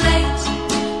too late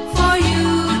for you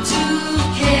to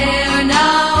care.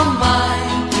 Now my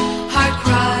heart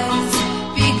cries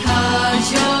because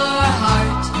your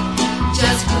heart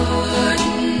just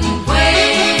couldn't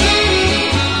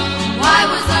wait. Why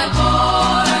was I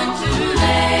born too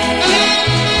late?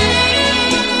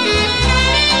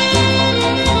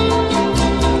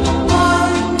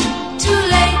 Born too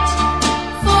late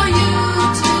for you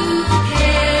to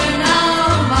care. Now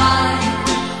my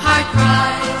heart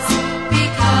cries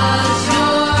because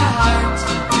your heart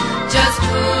just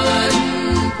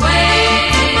couldn't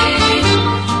wait.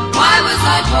 Why was I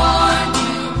born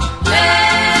too late?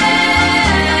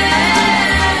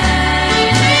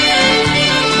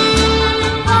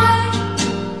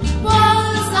 Why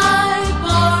was I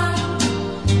born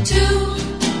too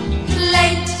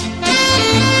late?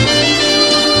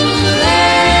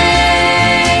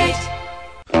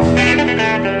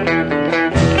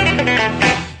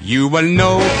 You were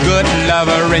no good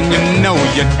lover and you know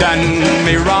you done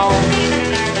me wrong.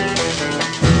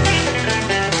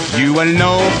 You were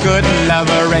no good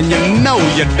lover and you know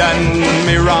you done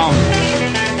me wrong.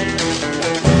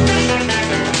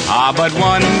 Ah, but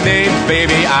one day,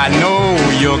 baby, I know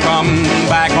you'll come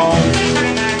back home.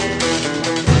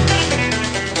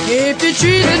 If you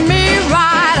treated me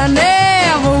right, I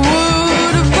never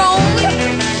would have grown.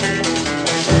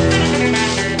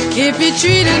 If you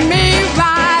treated me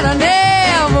right, I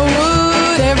never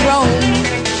would have grown.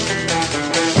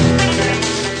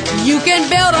 You can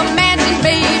build a mansion,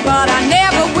 babe, but I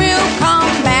never will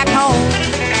come back home.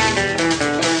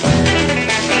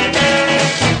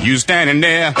 You standing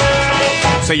there,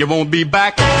 say you won't be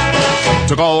back.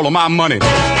 Took all of my money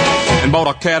and bought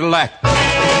a Cadillac.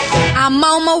 I'm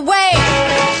on my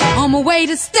way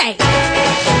to stay.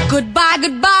 Goodbye,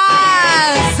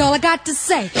 goodbye, that's all I got to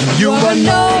say. You were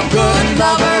no good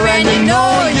lover and you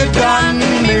know you done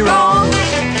me wrong.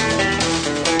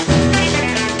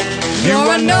 You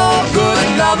were no good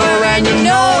lover and you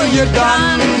know you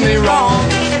done me wrong.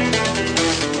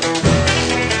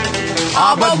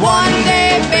 Ah, but one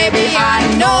day, baby, I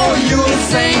know you'll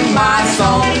sing my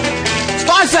song.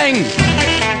 Start singing.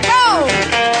 Go!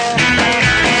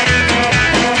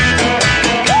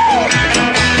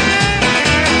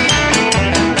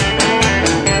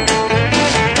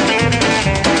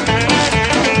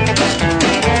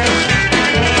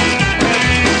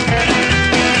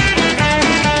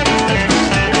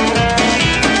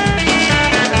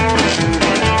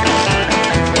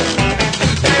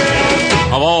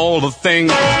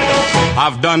 things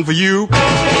I've done for you,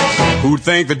 who'd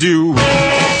think that you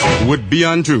would be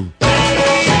untrue?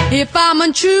 If I'm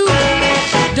untrue,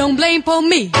 don't blame for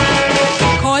me,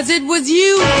 'cause it was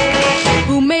you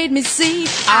who made me see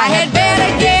I had better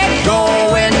get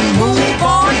going, move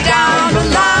on down the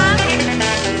line.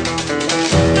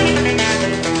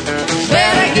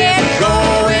 Better get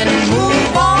going,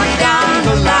 move on down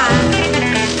the line.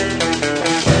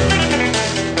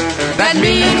 That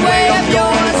mean way of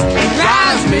yours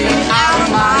drives me out of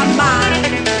my mind.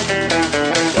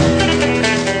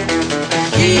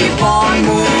 Keep on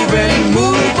moving,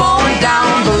 move on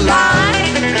down the line.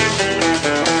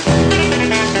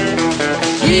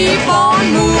 Keep on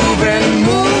moving,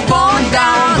 move on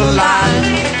down the line.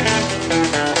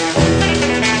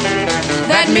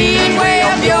 That mean way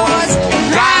of yours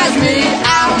drives me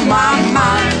out of my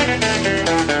mind.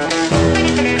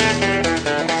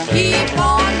 Keep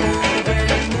on moving,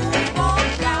 move on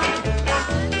down the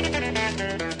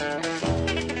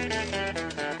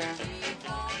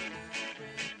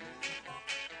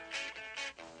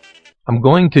I'm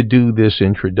going to do this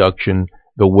introduction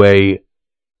the way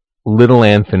Little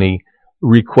Anthony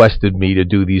requested me to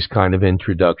do these kind of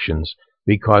introductions,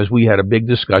 because we had a big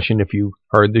discussion, if you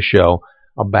heard the show,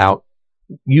 about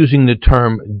using the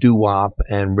term doo-wop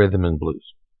and rhythm and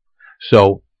blues.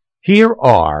 So here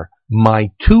are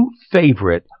my two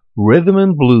favorite rhythm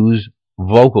and blues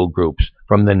vocal groups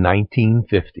from the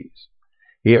 1950s.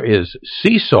 Here is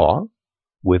Seesaw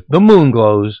with the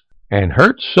Moonglows and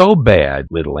Hurt So Bad,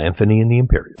 Little Anthony and the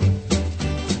Imperials.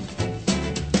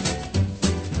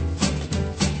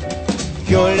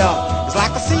 Your love is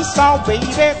like a seesaw, baby.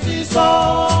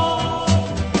 Seesaw.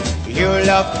 Your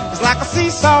love is like a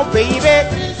seesaw, baby.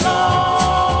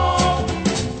 Seesaw.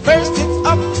 First it's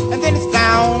up and then it's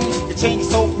down. It changes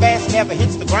so fast, never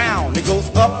hits the ground. It goes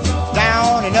up,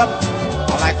 down, and up.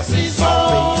 I like a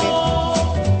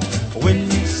seesaw, baby.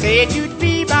 When you said you'd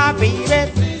be my baby.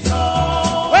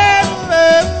 Seesaw.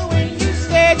 Well, when you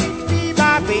said you'd be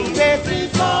my baby.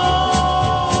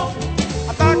 Seesaw.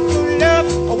 I thought your love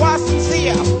was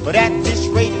sincere, but at this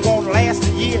rate it won't last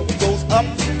a year. It goes up,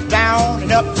 down,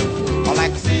 and up. I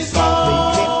like a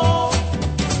seesaw,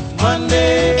 baby.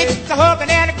 Monday, it's a hug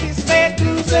and a kiss.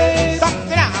 Tuesday,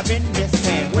 something I've been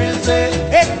missing. Wednesday,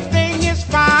 everything is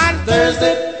fine.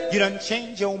 Thursday, you done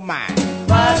change your mind.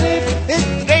 Friday, this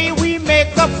day we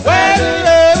make up.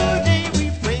 Well, day we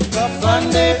break up.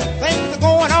 Sunday, things are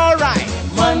going all right.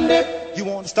 Monday, you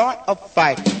want to start a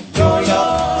fight. Your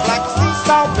love is like a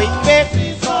seesaw,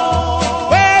 baby. Seesaw.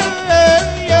 Well,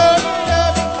 your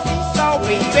love is a seesaw,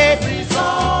 baby.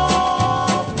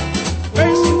 Seesaw.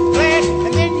 First you're glad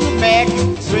and then you're mad.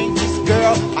 You strangest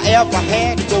girl I ever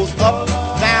had. It goes up,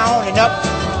 down, and up.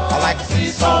 I like a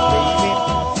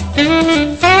seesaw,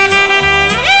 baby.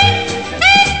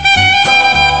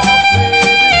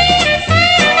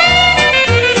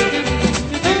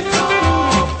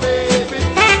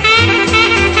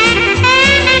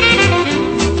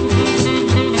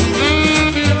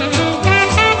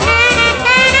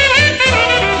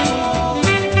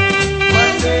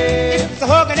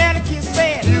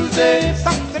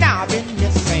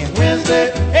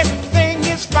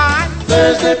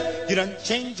 Thursday, you done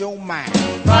change your mind.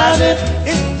 Friday,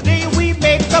 it's the day we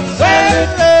make up. Well,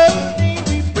 the day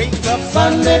we break up.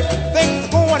 Sunday, things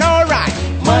are going all right.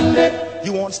 Monday,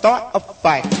 you want to start a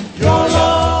fight. Your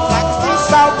love like a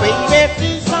seesaw, baby.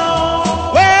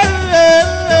 Seesaw. Well,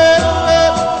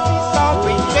 seesaw,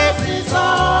 baby.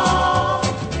 Seesaw.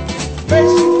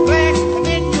 First you're glad and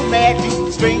then you're mad. You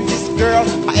the strangest girl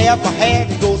I ever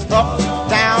had. It goes up,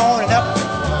 down, and up.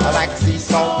 I like a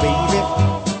seesaw, baby.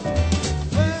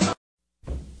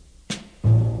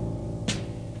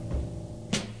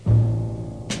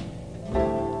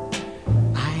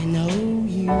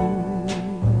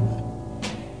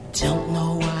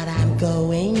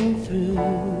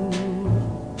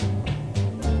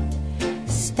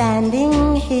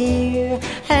 Standing here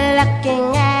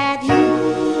looking at you.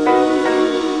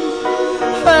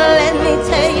 Well, let me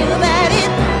tell you that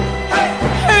it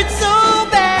hurts so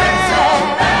bad.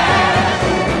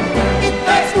 It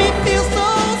makes me feel so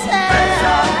sad.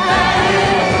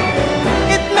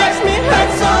 It makes me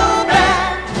hurt so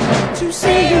bad to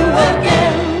see you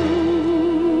again.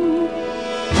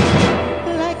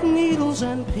 Like needles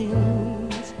and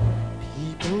pins,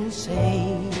 people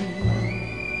say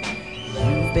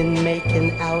been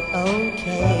making out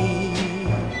okay.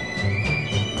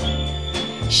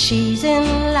 She's in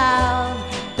love,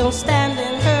 don't stand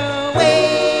in her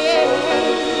way.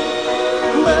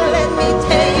 But let me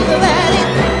tell you that it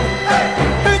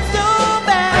hurts so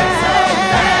bad.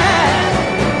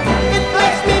 It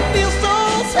makes me feel so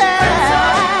sad.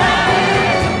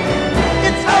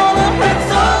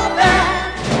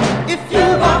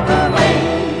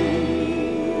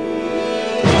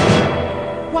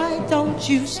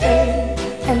 you stay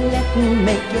and let me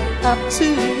make it up to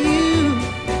you?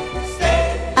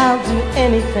 I'll do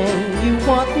anything you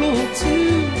want me to.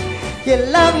 You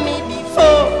loved me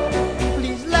before,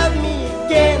 please love me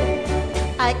again.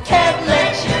 I can't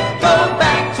let you go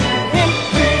back to him.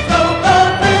 Please don't go,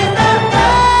 please don't go.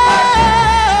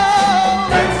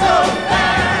 Hurt so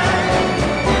bad.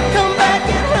 Come back,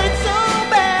 it hurts so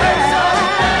bad.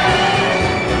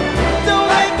 Don't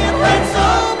make it hurt so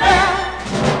bad.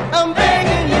 I'm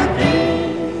begging you, please.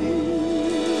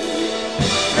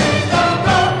 Please don't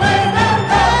go, please don't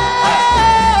go.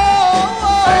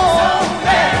 Hurt so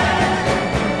bad.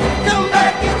 Come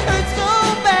back, it hurts so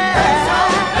bad.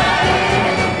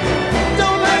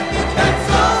 Don't make it hurt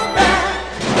so bad.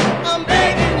 I'm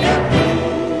begging you, please.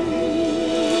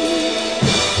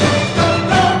 Please don't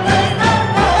go, please don't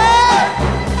go.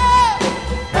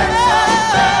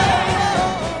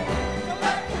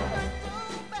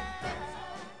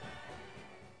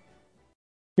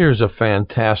 Here's a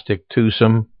fantastic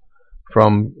twosome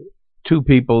from two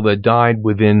people that died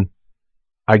within,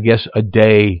 I guess, a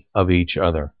day of each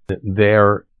other.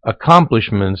 Their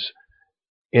accomplishments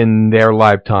in their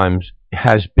lifetimes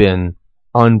has been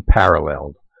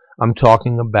unparalleled. I'm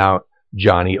talking about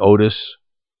Johnny Otis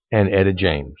and Etta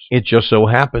James. It just so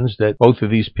happens that both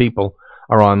of these people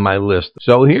are on my list.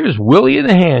 So here's Willie and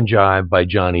the Hand Jive by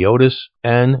Johnny Otis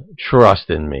and Trust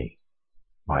in Me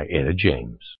by Etta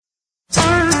James.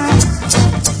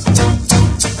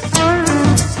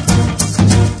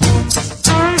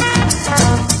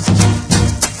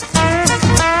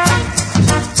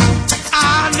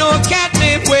 I know a cat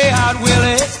named Way Out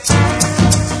Willie.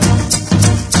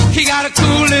 He got a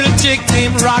cool little chick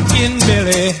named Rockin'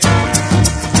 Billy.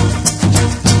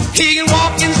 He can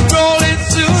walk and stroll in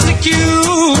Susie Q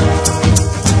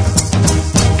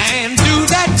and do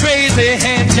that crazy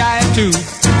hand jive too.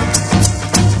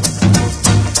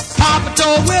 Papa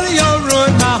told Willie, you'll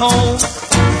ruin my home.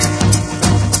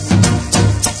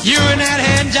 You and that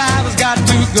hand jive has got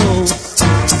to go.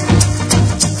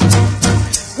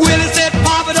 Willie said,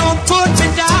 Papa, don't put me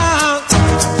down.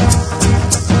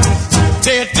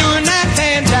 They're doing that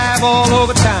hand jive all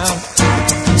over town.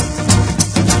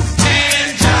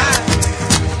 Hand jive,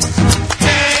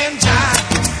 hand jive,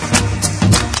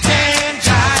 hand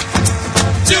jive,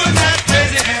 doing that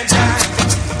crazy hand jive.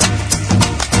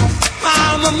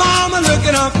 Mama, look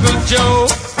at Uncle Joe.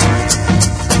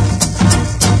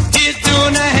 He's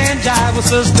doing the hand jive with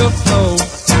Sister Flo.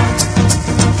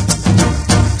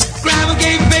 Grandma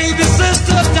gave baby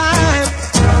sister time.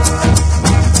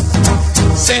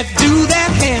 Said, do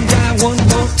that hand jive one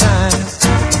more time.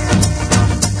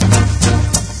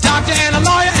 Doctor and a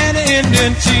lawyer and an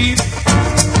Indian chief.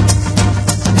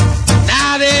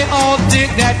 Now they all dig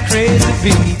that crazy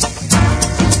beat.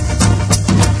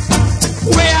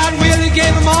 Way Out Willie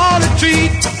gave them all a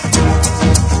treat.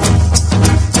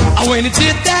 When he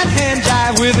did that hand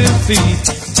jive with his feet.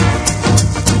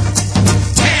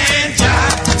 Hand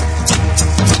jive,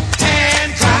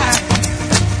 hand jive,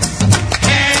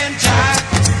 hand jive,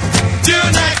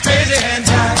 doing that crazy hand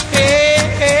jive. Hey,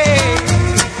 hey.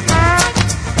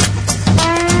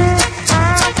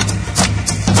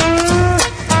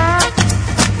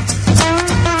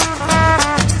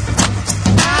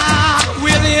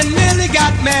 Willie and Millie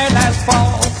got married last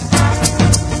fall.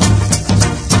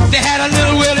 They had a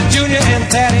little Willie Jr.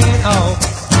 and that ain't all.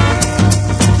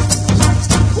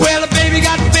 Well, the baby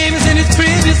got famous in his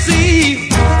pregnancy,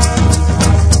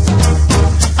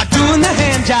 doing the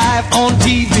hand jive on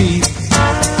TV.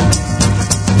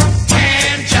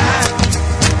 Hand jive,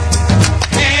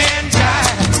 hand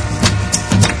jive,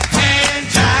 hand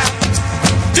jive,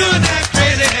 doing that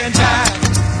crazy hand jive.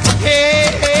 Hey,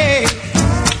 hey,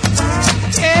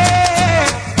 hey.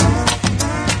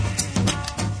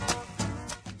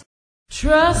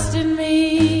 Trust in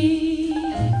me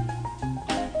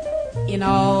in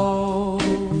all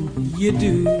you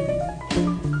do.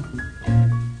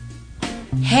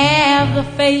 Have the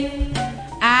faith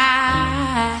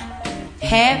I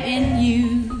have in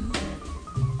you.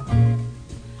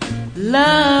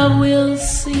 Love will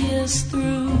see us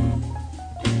through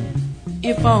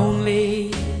if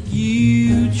only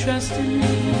you trust in me.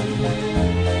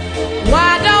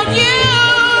 Why don't you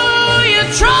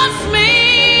trust me?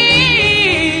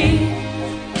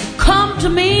 Come to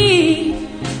me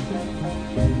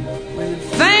when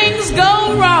things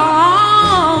go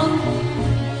wrong.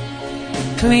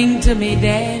 Cling to me,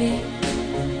 Daddy.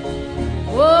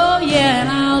 Oh yeah, and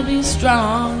I'll be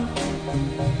strong.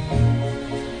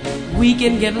 We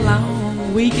can get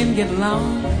along, we can get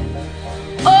along.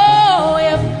 Oh,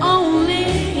 if only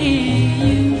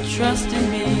you trust in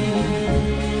me.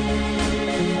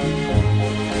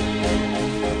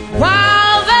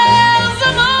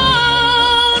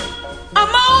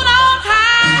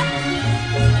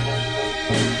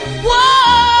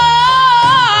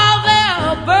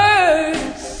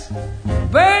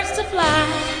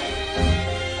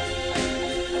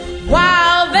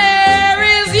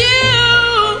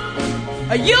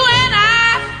 you and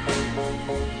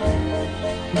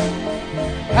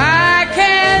I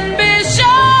can be sure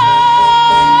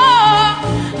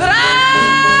that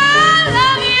I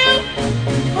love you.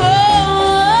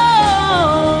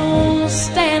 Oh,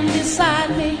 stand beside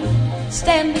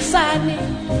me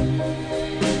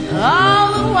all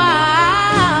the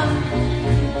while.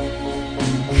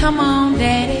 Come on,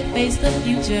 Daddy, face the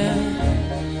future.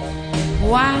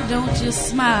 Why don't you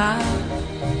smile?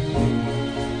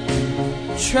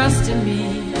 Trust in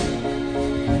me,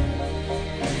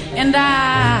 and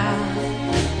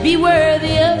I'll be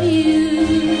worthy of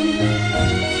you.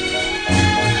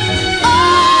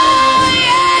 Oh,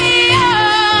 yeah,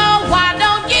 yeah. Why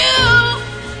don't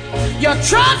you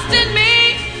trust in me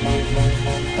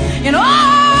in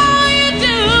all you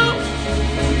do,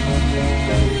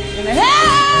 and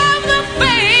have the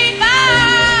faith I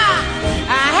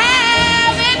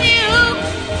have in you.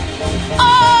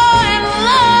 Oh, and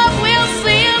love will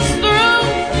see us through.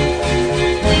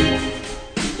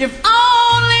 If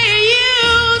only you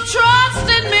trust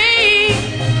in me.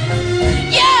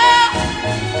 Yeah,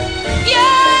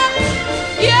 yeah,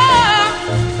 yeah.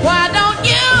 Why don't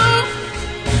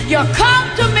you come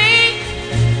to me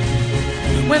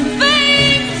when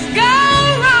things go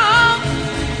wrong?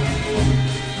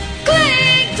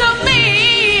 Cling to me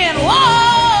and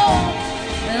whoa,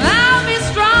 and I'll be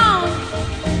strong.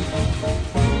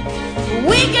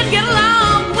 We can get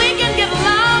along, we can get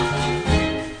along.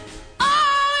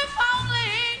 Oh, if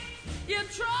only you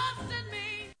trust in me.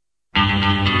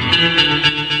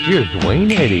 Here's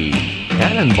Dwayne Eddy,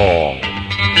 Cannonball.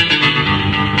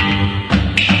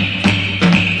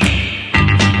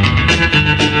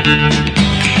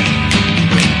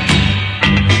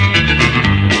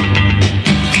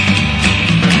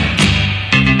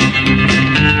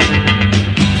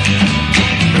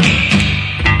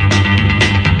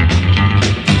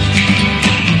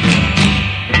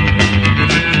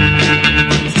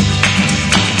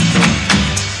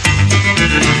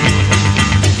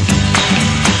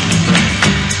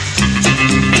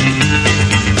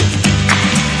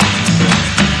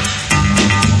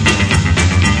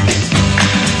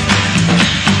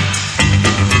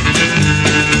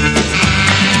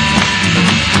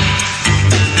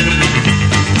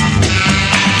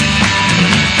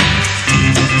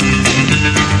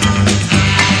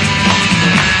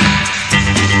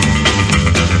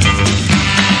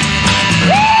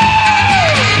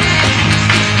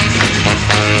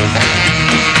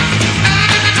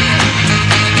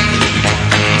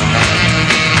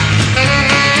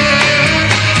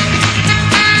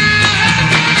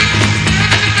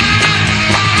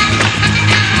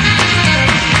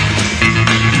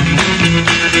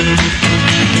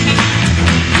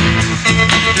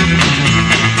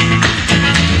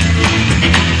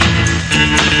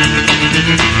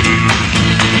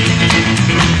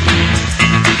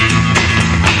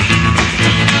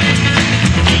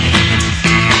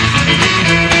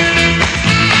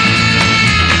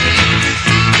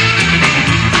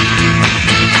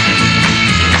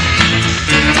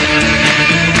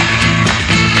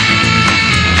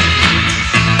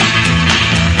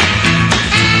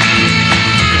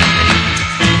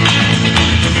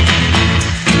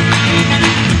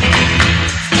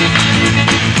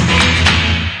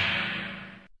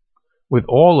 With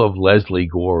all of Leslie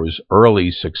Gore's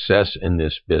early success in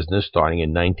this business, starting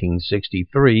in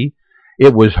 1963,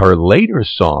 it was her later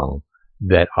song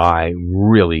that I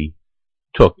really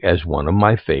took as one of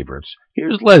my favorites.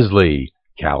 Here's Leslie,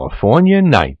 California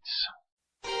Nights.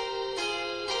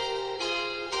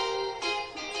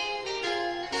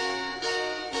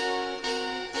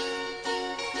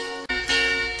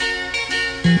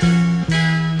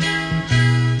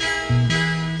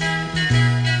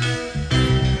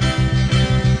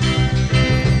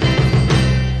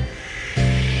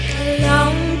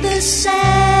 Sand.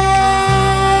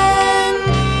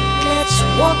 Let's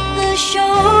walk the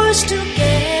shores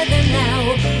together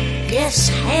now. Yes,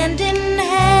 hand in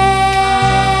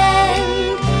hand.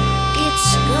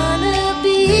 It's gonna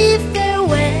be fair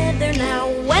weather now.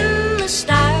 When the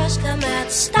stars come out,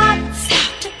 stop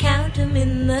to count them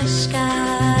in the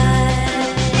sky.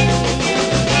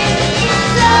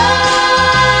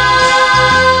 Love,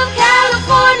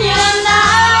 California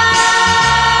night.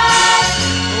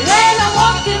 When I'm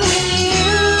walking with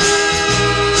you,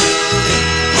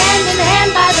 hand in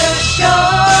hand by the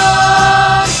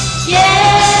shore.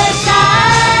 Yes, I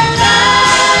love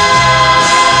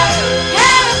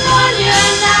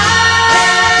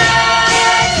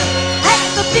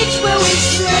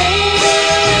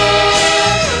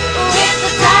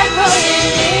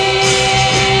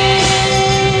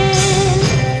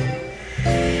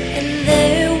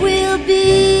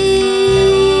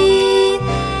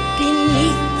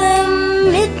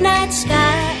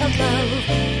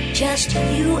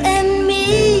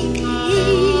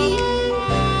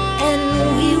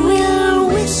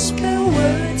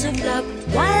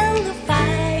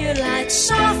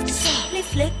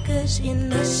scratches in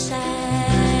the sand.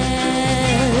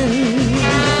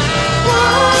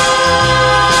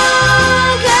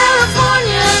 One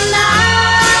California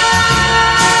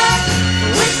night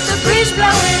with the breeze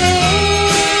blowing in,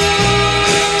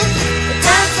 the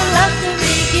time for love to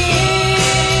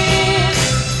begin.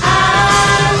 I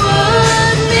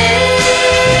would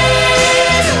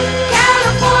miss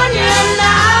California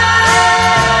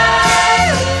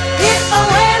night if I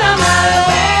went on my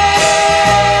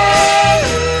way,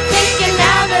 thinking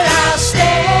now that I'll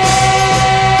stay.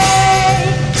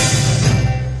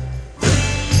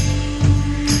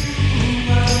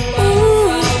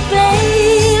 Ooh,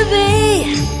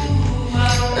 baby,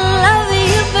 love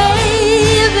you,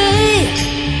 baby.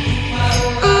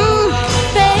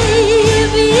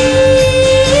 Baby,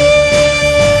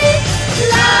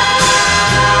 love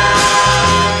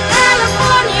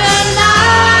California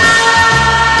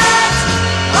nights,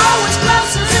 always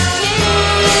close as a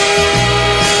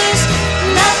kiss,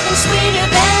 nothing sweeter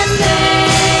than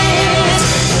this,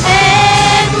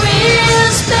 and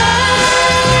we'll spend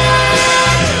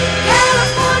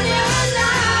California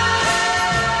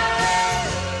nights,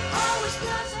 always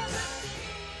close as a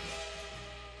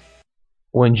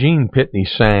When Gene Pitney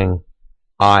sang,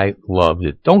 I loved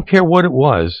it. Don't care what it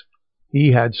was.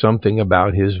 He had something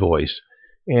about his voice.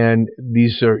 And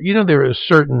these are, there are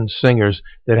certain singers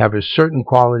that have a certain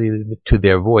quality to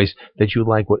their voice that you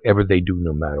like whatever they do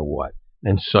no matter what.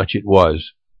 And such it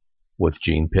was with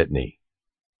Gene Pitney.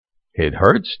 It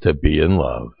hurts to be in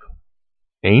love.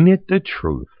 Ain't it the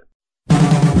truth?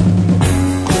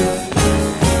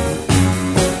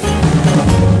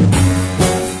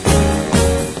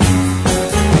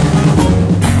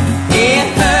 It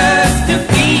hurts to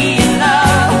be in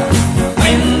love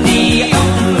when the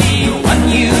only one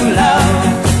you love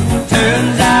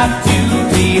turns out to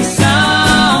be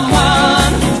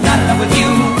someone who's not in love with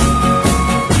you.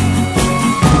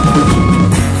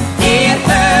 It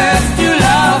hurts to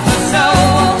love her so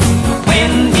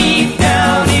when deep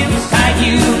down inside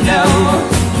you know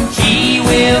she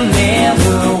will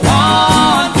never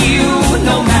want you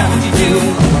no matter what you do.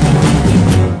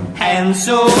 And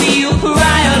so you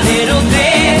cry a little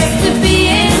bit to be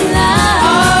in love.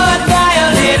 Oh, cry a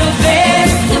little bit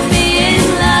To be in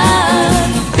love.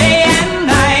 day and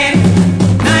night,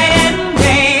 night and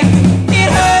day. It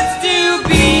hurts to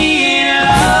be in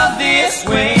love this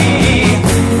way.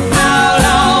 How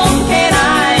long can I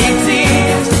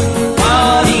exist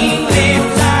wanting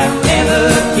lips I've never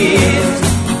kissed?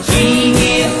 She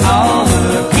gives all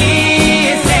her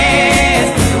kisses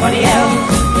to somebody else.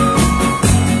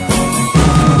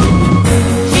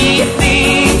 She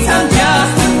thinks I'm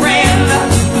just a friend,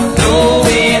 though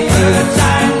it hurts I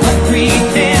must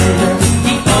pretend.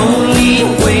 The only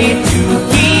way to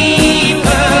keep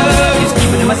her is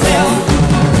keeping to myself.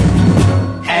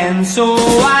 And so I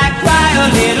cry a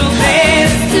little bit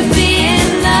To be in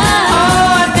love.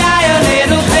 oh, I die a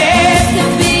little bit To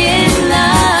be in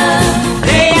love.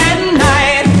 day and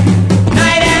night,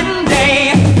 night and day.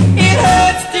 It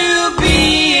hurts to be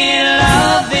in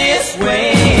love this way.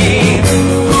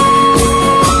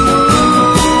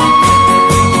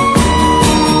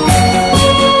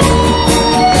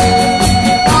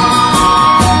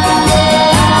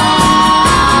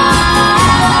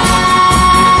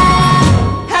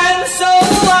 And so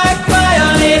I cry a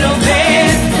little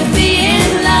bit To be in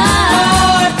love.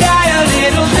 oh, I die a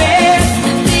little bit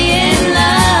To be in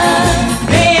love.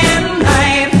 day and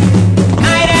night,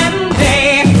 night and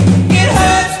day. It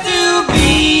hurts to be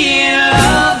in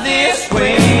love this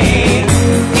way.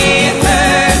 It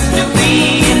hurts to be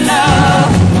in love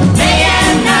day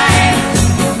and night,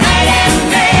 night and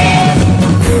day.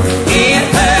 It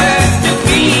hurts to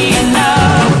be in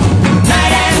love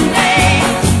night and day,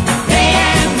 day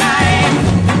and night.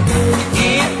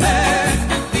 It hurts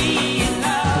to be in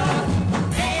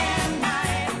love day and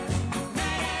night,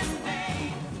 night and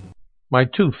day. My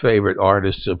two favorite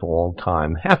artists of all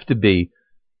time have to be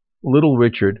Little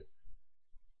Richard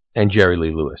and Jerry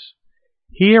Lee Lewis.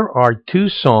 Here are two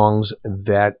songs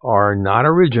that are not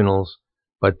originals,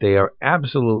 but they are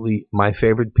absolutely my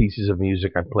favorite pieces of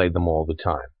music. I play them all the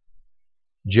time.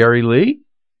 Jerry Lee,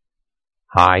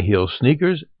 High Heel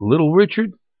Sneakers. Little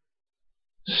Richard,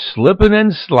 Slippin'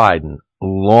 and Slidin',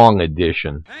 long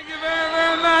edition. Thank you very,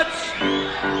 very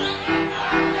much.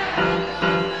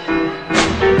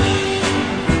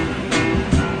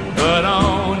 Put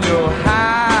on your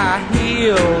high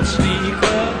heel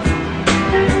sneaker,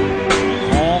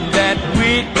 comb that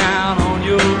wig down on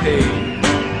your head.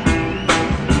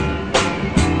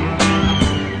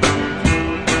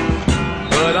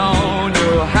 Put on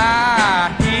your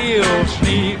high heel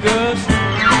sneakers,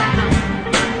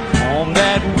 comb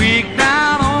that wig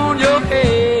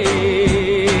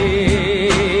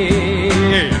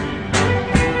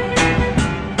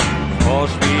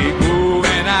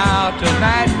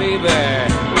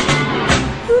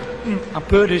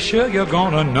pretty sure you're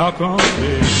gonna knock on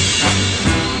me.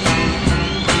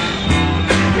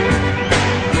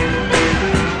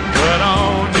 Put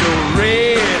on your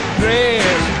red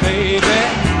dress, baby,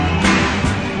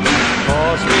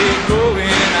 'cause we're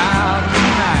going out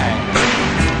tonight.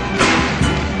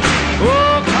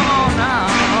 Oh, come on now.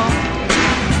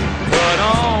 Put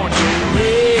on your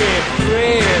red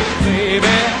dress,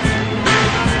 baby.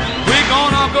 We're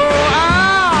gonna go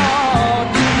out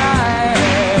tonight.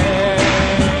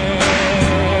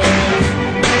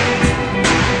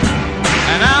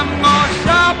 And I'm gonna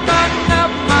sharpen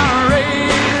up my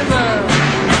razor.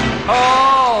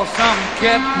 Oh, some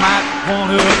cat might want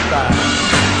to buy.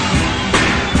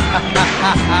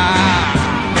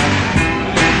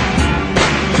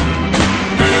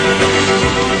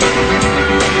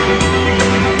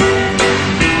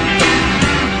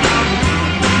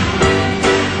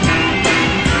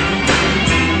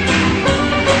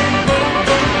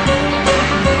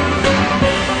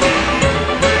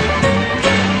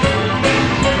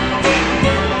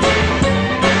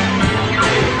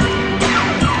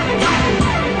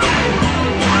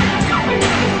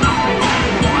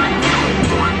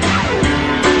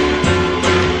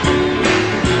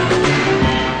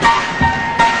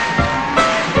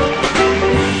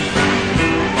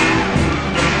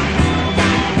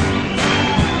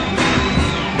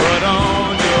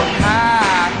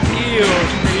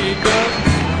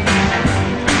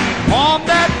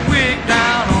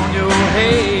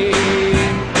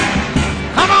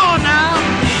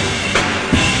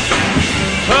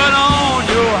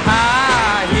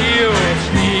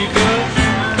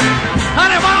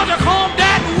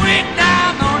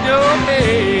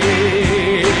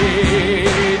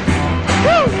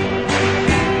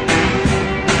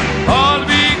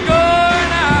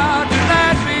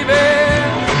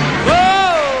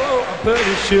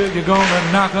 Sure you're gonna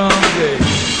knock on me.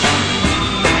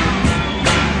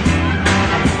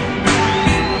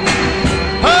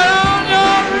 Put on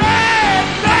your red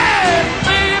dress,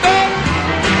 baby,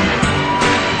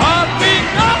 'cause we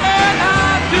going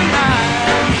out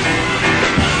tonight.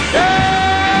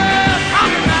 Yeah,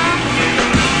 come now.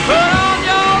 Put on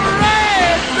your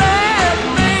red dress,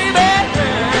 baby,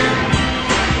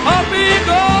 'cause we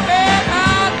going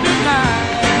out tonight.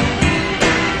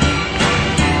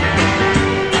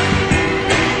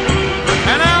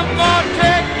 And I'm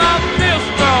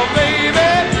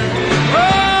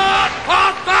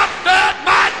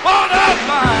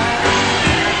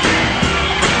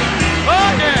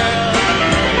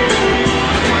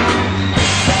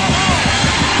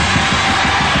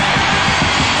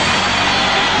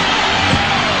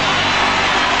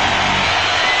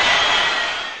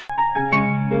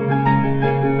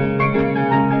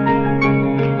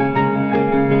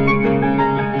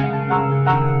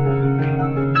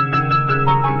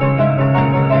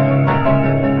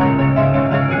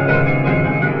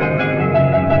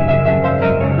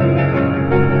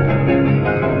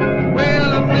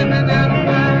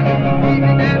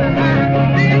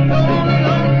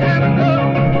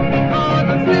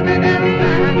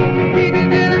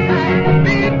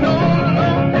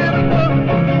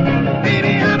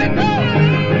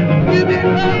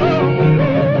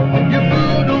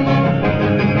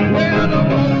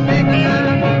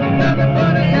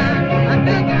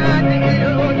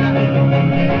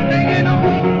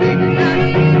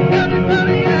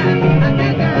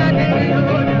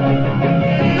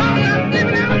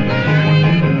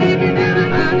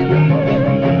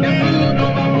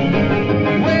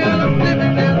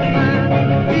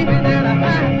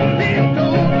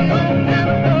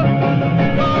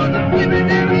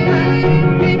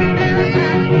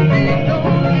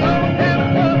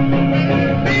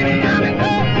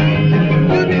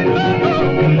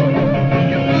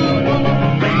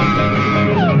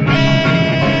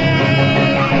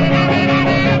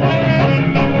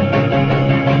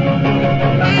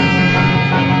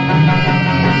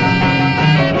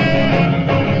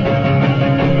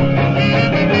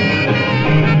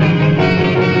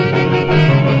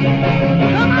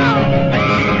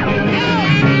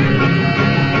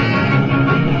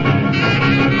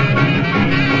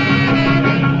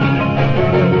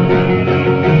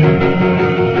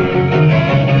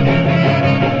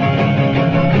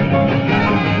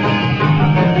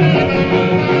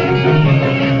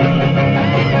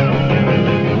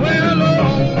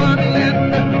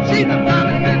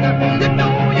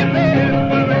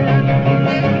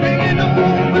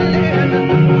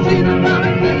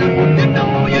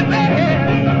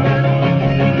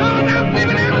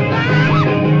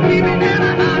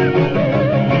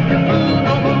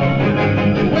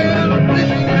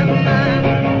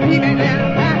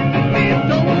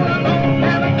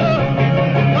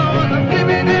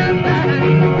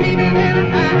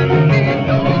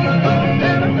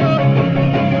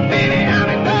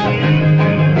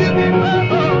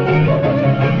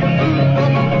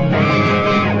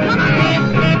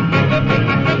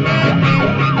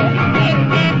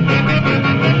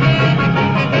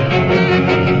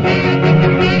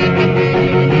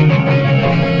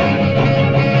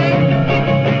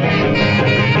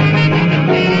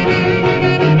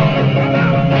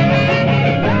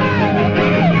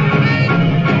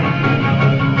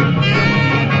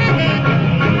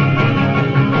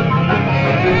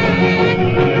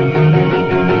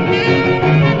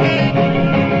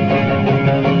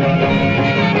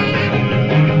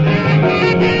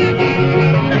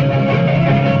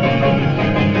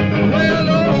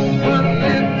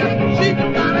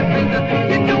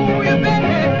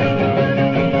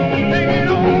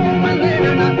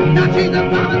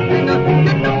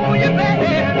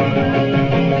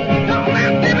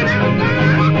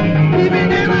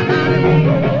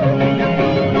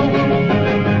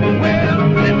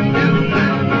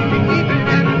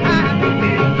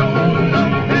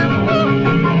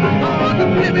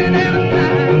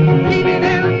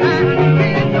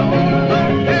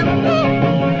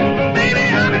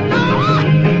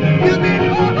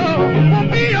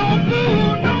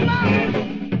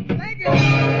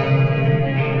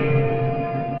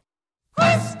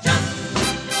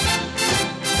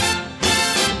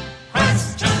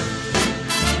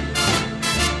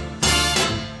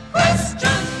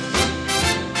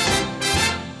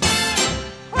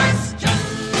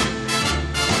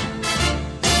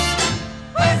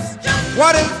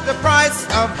What is the price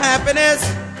of happiness?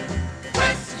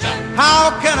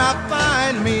 How can I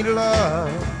find me love?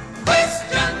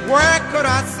 Where could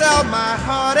I sell my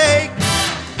heartache?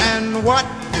 And what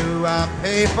do I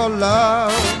pay for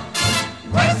love?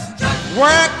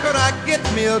 Where could I get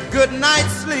me a good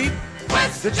night's sleep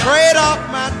to trade off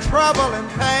my trouble and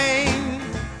pain?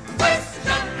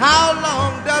 How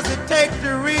long does it take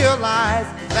to realize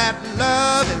that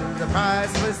love is a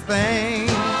priceless thing?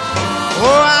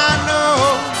 Oh, I know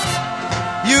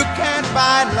you can't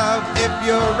buy love if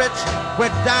you're rich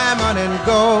with diamond and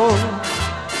gold.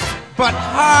 But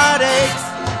heartaches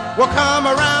will come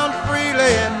around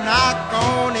freely and knock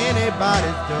on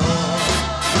anybody's door.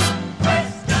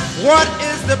 What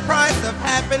is the price of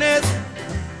happiness?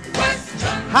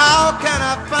 How can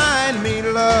I find me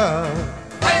love?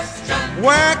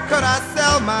 Where could I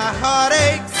sell my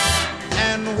heartaches?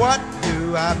 And what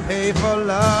do I pay for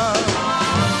love?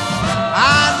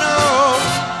 I know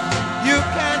you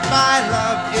can't buy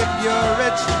love if you're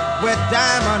rich with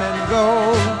diamond and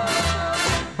gold.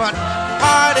 But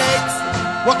heartaches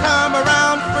will come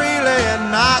around freely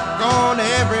and knock on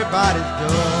everybody's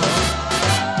door.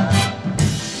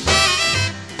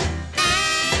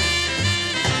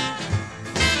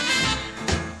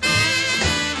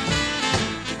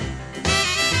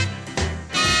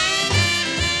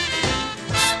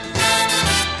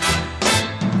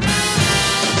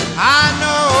 I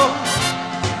know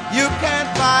you can't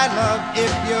buy love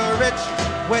if you're rich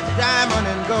with diamond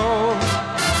and gold.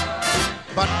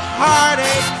 But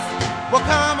heartaches will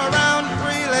come around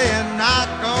freely and knock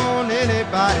on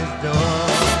anybody's door.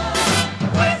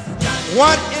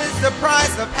 What is the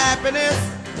price of happiness?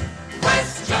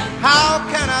 How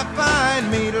can I find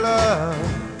me love?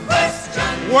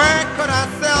 Where could I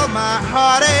sell my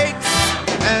heartaches?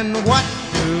 And what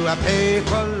do I pay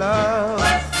for love?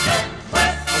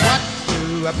 What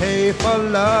do I pay for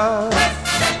love?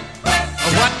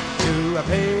 What do I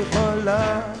pay for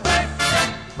love?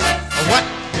 What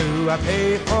do I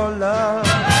pay for love?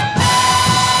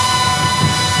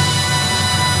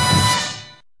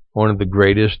 One of the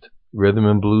greatest rhythm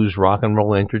and blues rock and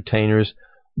roll entertainers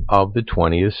of the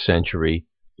 20th century,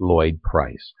 Lloyd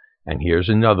Price. And here's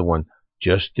another one.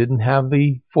 Just didn't have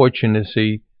the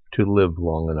fortunacy to live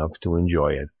long enough to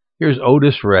enjoy it. Here's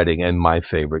Otis Redding and my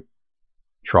favorite,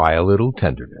 Try a Little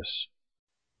Tenderness.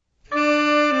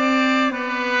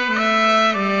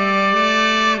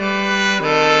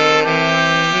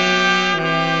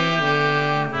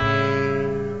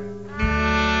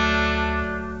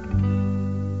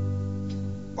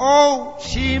 Oh,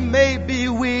 she may be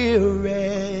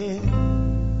weary.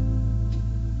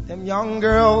 Them young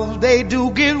girls, they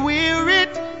do get wearied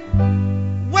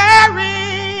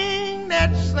wearing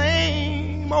that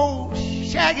same old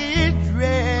shaggy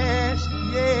dress.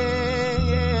 Yeah,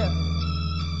 yeah.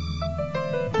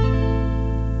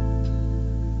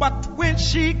 But when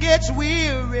she gets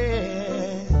weary,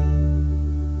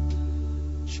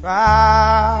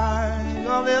 try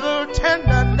a little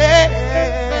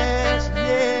tenderness.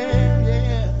 Yeah,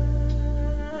 yeah.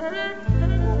 Oh,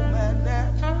 man,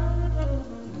 that.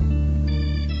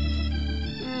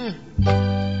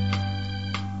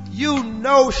 You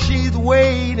know she's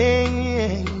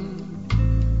waiting,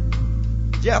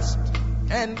 just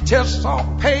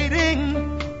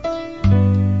anticipating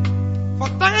for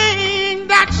things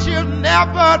that she'll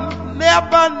never,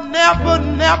 never, never,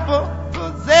 never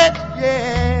possess.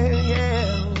 Yeah,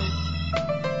 yeah.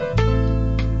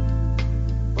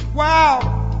 But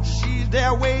while she's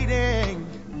there waiting,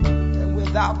 and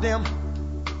without them,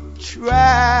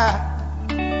 try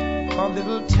a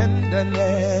little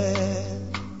tenderness.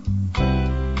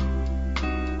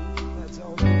 That's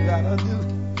all you gotta do.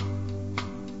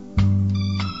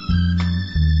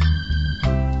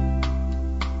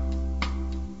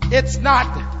 It's not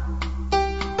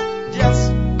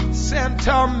just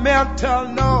sentimental,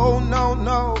 no, no,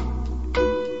 no.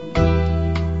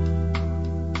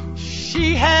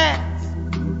 She has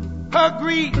her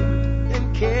grief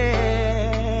and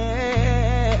care,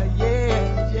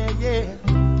 yeah, yeah, yeah.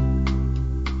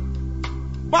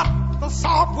 But the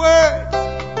soft words,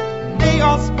 they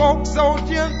are spoke so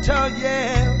gentle,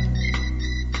 yeah.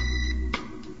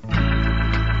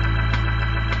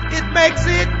 It makes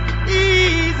it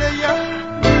easier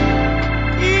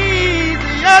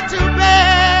to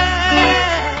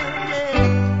bear.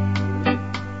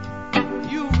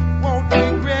 You won't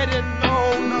regret it, no,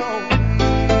 no.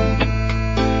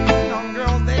 Young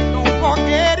girls, they don't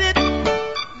forget it.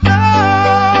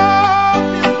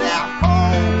 Love is their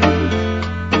home,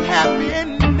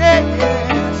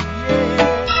 happiness,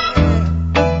 yeah.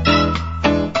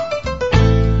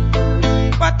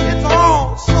 But it's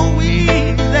all so easy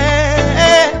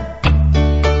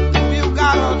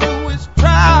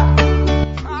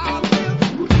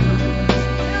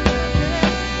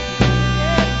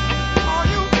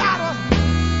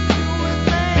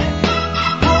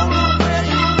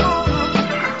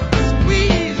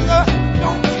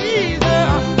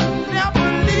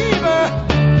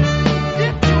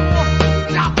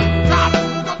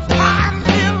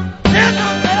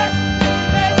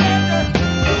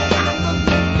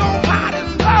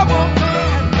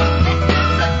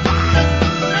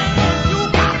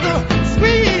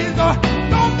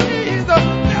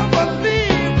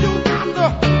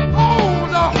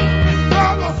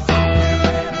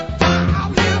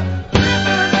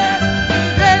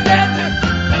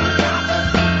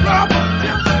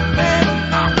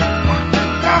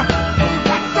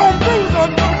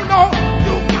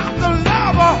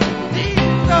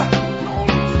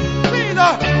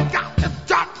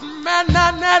man,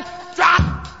 that drop,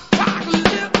 rock,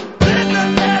 lip,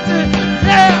 listen,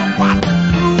 yeah, what to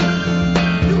do?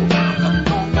 You got to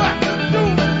know what to do,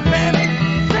 baby.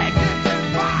 Take it and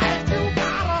fight, you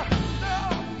gotta.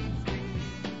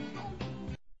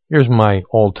 Here's my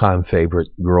all-time favorite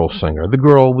girl singer, the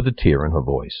girl with a tear in her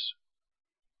voice.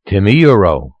 Timmy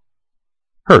Euro.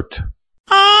 Hurt.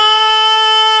 I'm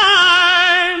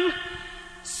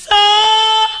so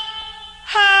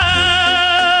hurt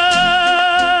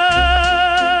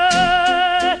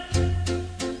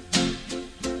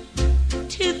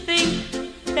to think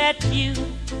that you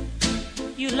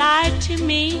lied to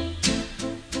me.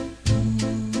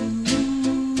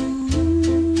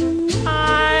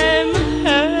 I'm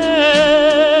hurt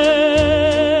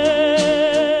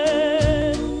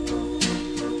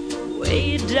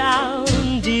way down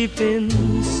deep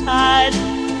inside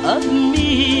of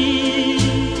me.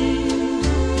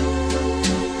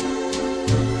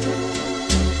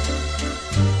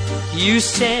 You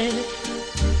said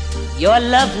your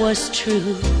love was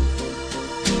true,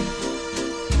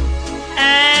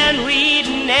 and we'd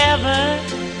never,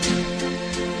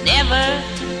 never,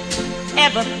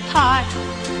 ever part.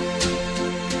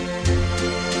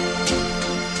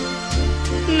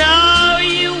 Now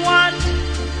you want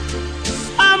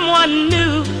someone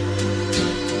new,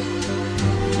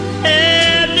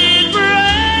 and it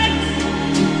breaks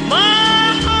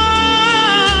my heart.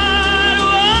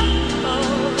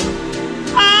 Oh,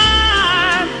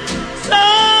 I'm so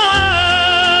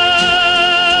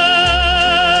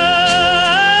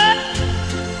hurt.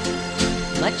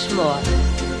 Much more,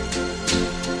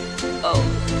 oh,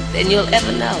 than you'll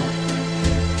ever know.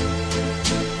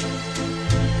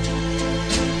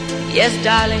 Yes,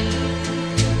 darling,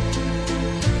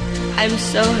 I'm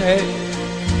so hurt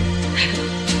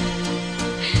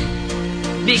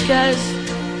because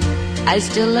I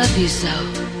still love you so.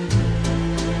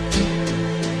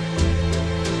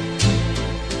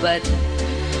 But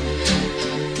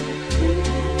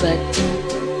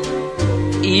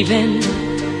even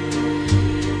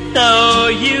though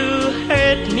you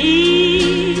hurt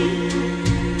me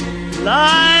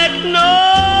like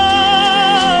nobody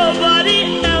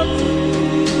else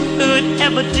could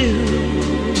ever do,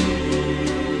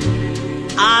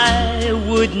 I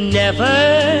would never,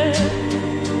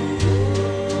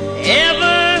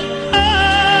 ever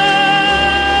hurt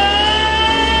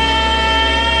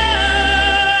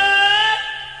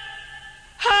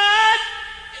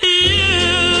you.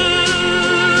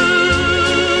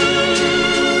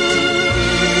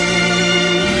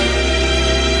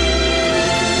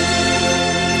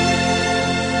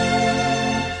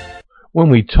 When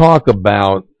we talk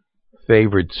about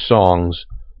favorite songs,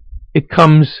 it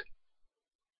comes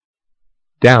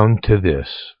down to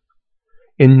this.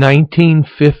 In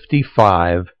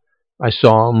 1955, I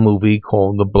saw a movie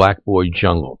called The Blackboard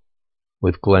Jungle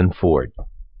with Glenn Ford.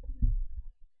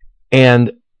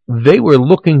 And they were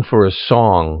looking for a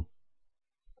song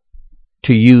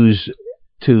to use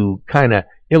to kind of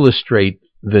illustrate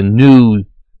the new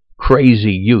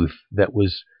crazy youth that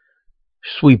was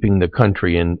sweeping the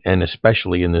country and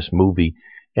especially in this movie.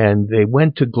 And they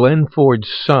went to Glenn Ford's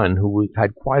son, who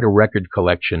had quite a record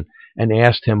collection, and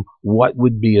asked him what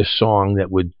would be a song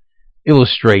that would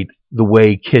illustrate the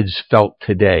way kids felt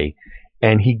today.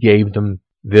 And he gave them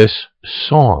this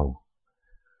song.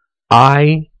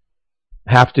 I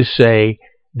have to say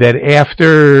that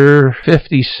after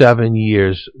 57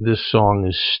 years, this song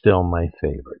is still my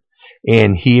favorite.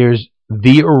 And here's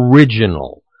the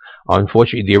original.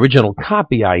 Unfortunately, the original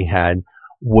copy I had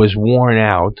was worn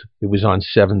out. It was on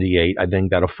 78. I then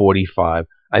got a 45.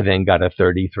 I then got a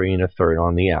 33 and a third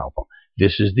on the album.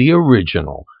 This is the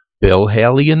original. Bill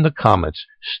Haley and the Comets,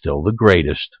 still the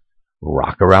greatest.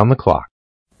 Rock Around the Clock.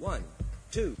 1,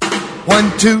 2.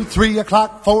 1, 2, 3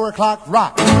 o'clock, 4 o'clock,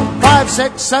 rock. 5,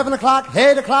 6, 7 o'clock,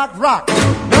 8 o'clock, rock.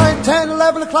 9, 10,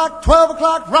 11 o'clock, 12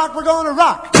 o'clock, rock. We're gonna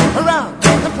rock around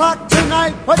the clock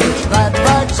tonight. Put your glad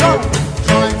rags on.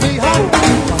 Join me, hon.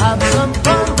 We'll have some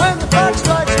fun when the clock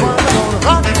strikes 1. We're gonna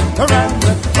rock around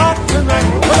the clock tonight.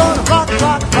 We're gonna rock,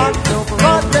 rock, rock till for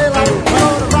broad daylight.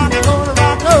 We're gonna rock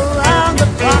around the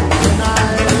clock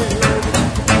tonight.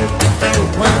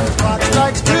 When the clock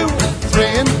strikes 2, 3,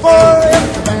 and 4, if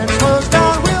the band slows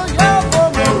down, we'll yell for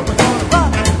more. We're gonna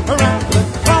rock around the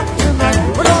clock tonight.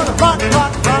 We're gonna rock,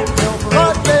 rock, rock till for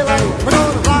broad daylight. We're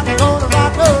gonna rock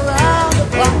around the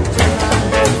clock tonight.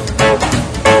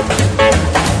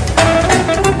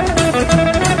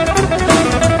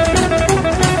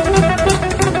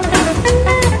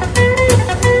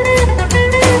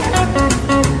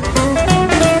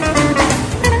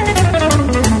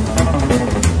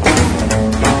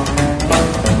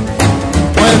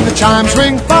 chimes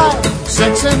ring 5,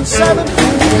 6, and 7.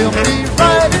 We'll be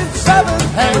right in 7th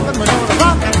heaven. We're gonna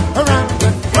rock around the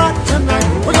clock tonight.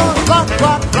 We're gonna rock,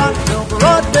 rock, rock till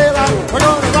broad daylight. We're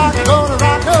gonna rock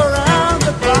around the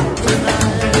clock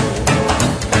tonight.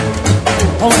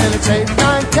 Oh, well, it's 8,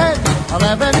 9, 10,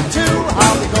 11, 2.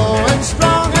 I'll be going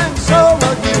strong, and so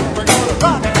will you. We're gonna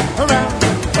rock around the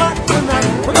clock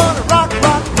tonight. We're gonna rock,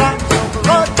 rock, rock till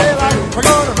broad daylight. We're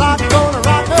gonna rock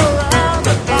around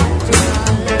the clock tonight.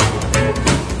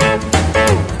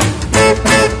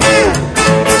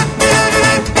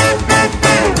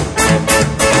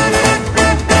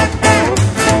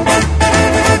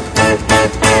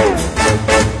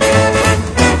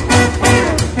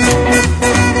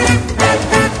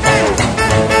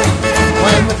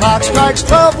 When the clock strikes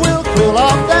 12, we'll cool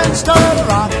off and start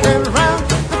rocking around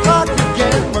the clock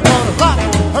again. We're gonna rock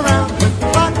around the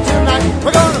clock tonight.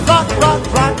 We're gonna rock,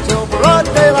 rock, rock till broad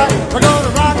daylight. We're gonna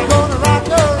rock around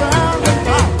the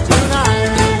clock tonight.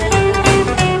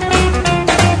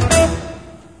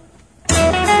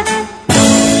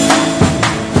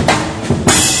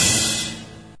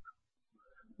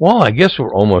 Well, I guess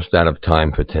we're almost out of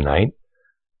time for tonight,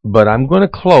 but I'm going to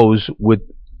close with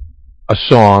a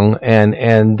song, and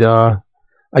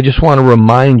I just want to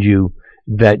remind you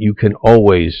that you can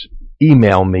always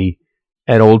email me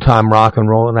at Old Time Rock and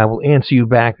Roll, and I will answer you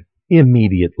back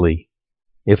immediately,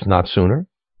 if not sooner.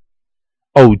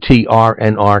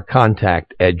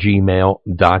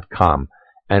 otrnrcontact@gmail.com,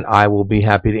 and I will be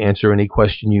happy to answer any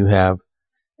question you have.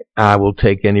 I will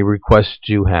take any requests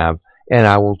you have, and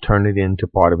I will turn it into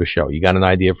part of a show. You got an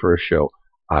idea for a show,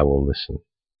 I will listen.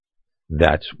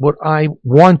 That's what I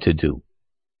want to do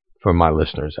for my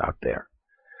listeners out there.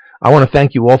 I want to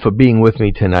thank you all for being with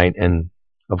me tonight, and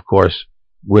of course,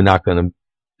 we're not going to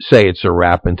say it's a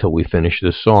wrap until we finish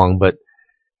this song, but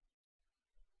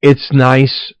it's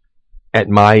nice at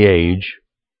my age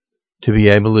to be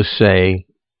able to say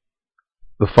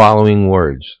the following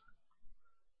words: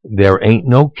 there ain't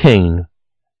no king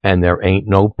and there ain't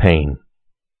no pain.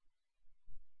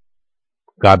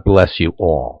 God bless you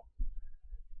all.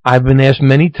 I've been asked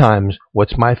many times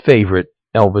what's my favorite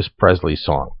Elvis Presley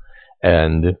song,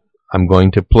 and I'm going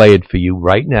to play it for you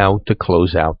right now to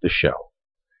close out the show.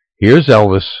 Here's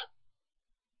Elvis,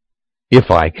 If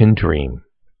I Can Dream.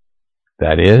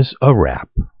 That is a wrap.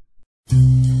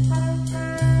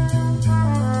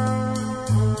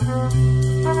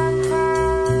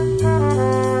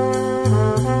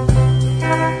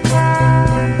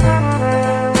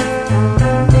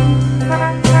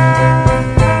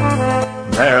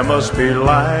 There must be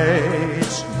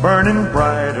lights burning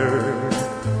brighter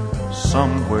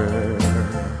somewhere.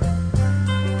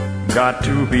 Got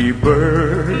to be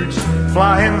birds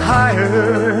flying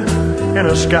higher in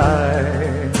a sky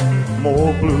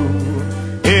more blue.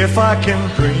 If I can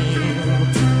dream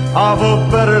of a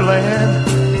better land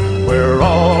where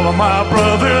all of my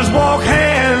brothers walk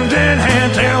hand in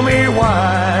hand, tell me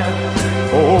why,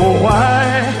 oh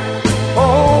why,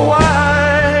 oh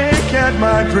why can't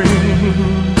my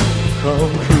dream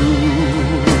come true?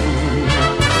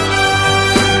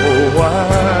 Oh why?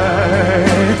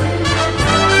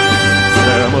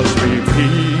 There must be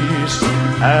peace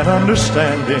and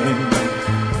understanding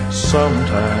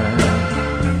sometime.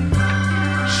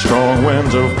 Strong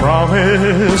winds of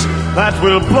promise that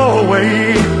will blow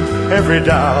away every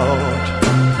doubt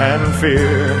and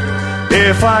fear.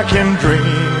 If I can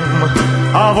dream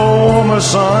of a warmer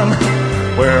sun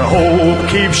where hope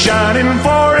keeps shining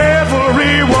for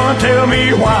everyone, tell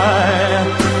me why,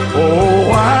 oh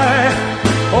why,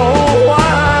 oh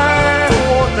why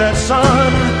won't that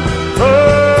sun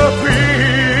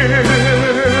appear?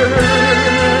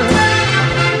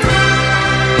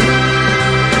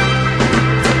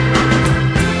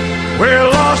 We're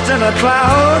lost in a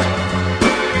cloud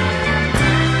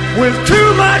with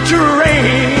too much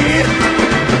rain.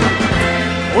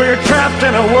 We're trapped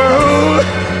in a world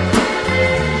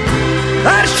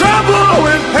that's trouble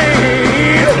with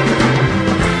pain.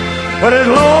 But as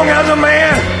long as a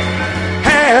man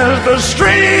has the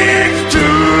strength to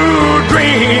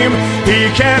dream, he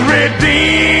can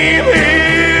redeem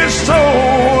his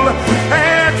soul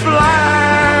and fly.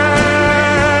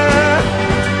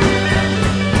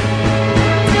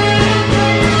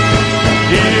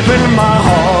 Deep in my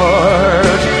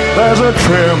heart, there's a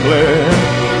trembling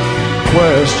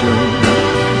question.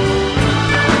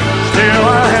 Still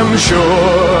I am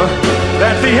sure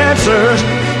that the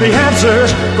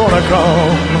answer's gonna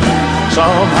come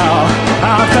somehow.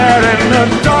 Out there in the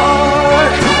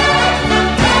dark,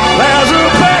 there's a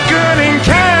beckoning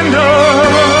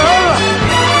candle.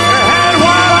 And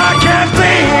while I can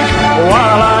think,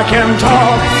 while I can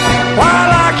talk,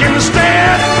 while I can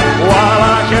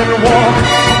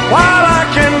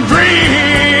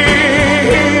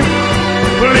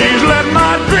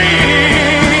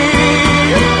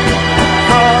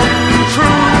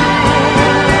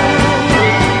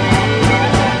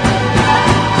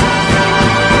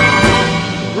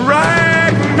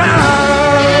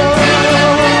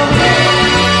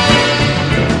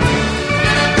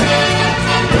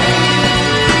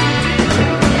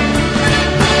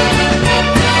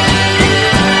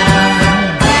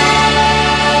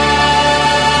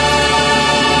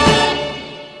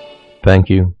Thank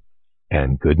you,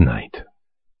 and good night.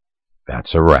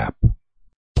 That's a wrap.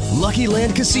 Lucky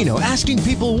Land Casino, asking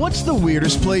people, what's the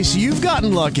weirdest place you've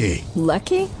gotten lucky?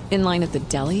 Lucky? In line at the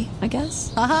deli, I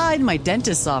guess? Aha, in my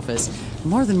dentist's office.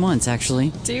 More than once,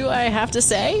 actually. Do I have to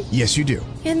say? Yes, you do.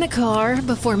 In the car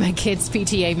before my kids'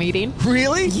 PTA meeting.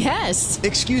 Really? Yes.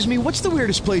 Excuse me, what's the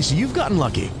weirdest place you've gotten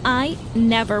lucky? I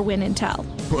never win and tell.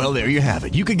 Well, there you have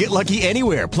it. You can get lucky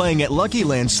anywhere, playing at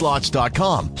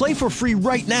LuckyLandSlots.com. Play for free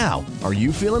right now. Are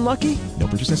you feeling lucky? No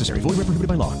purchase necessary. Void where prohibited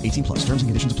by law. 18+. Terms and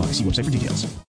conditions apply. See website for details.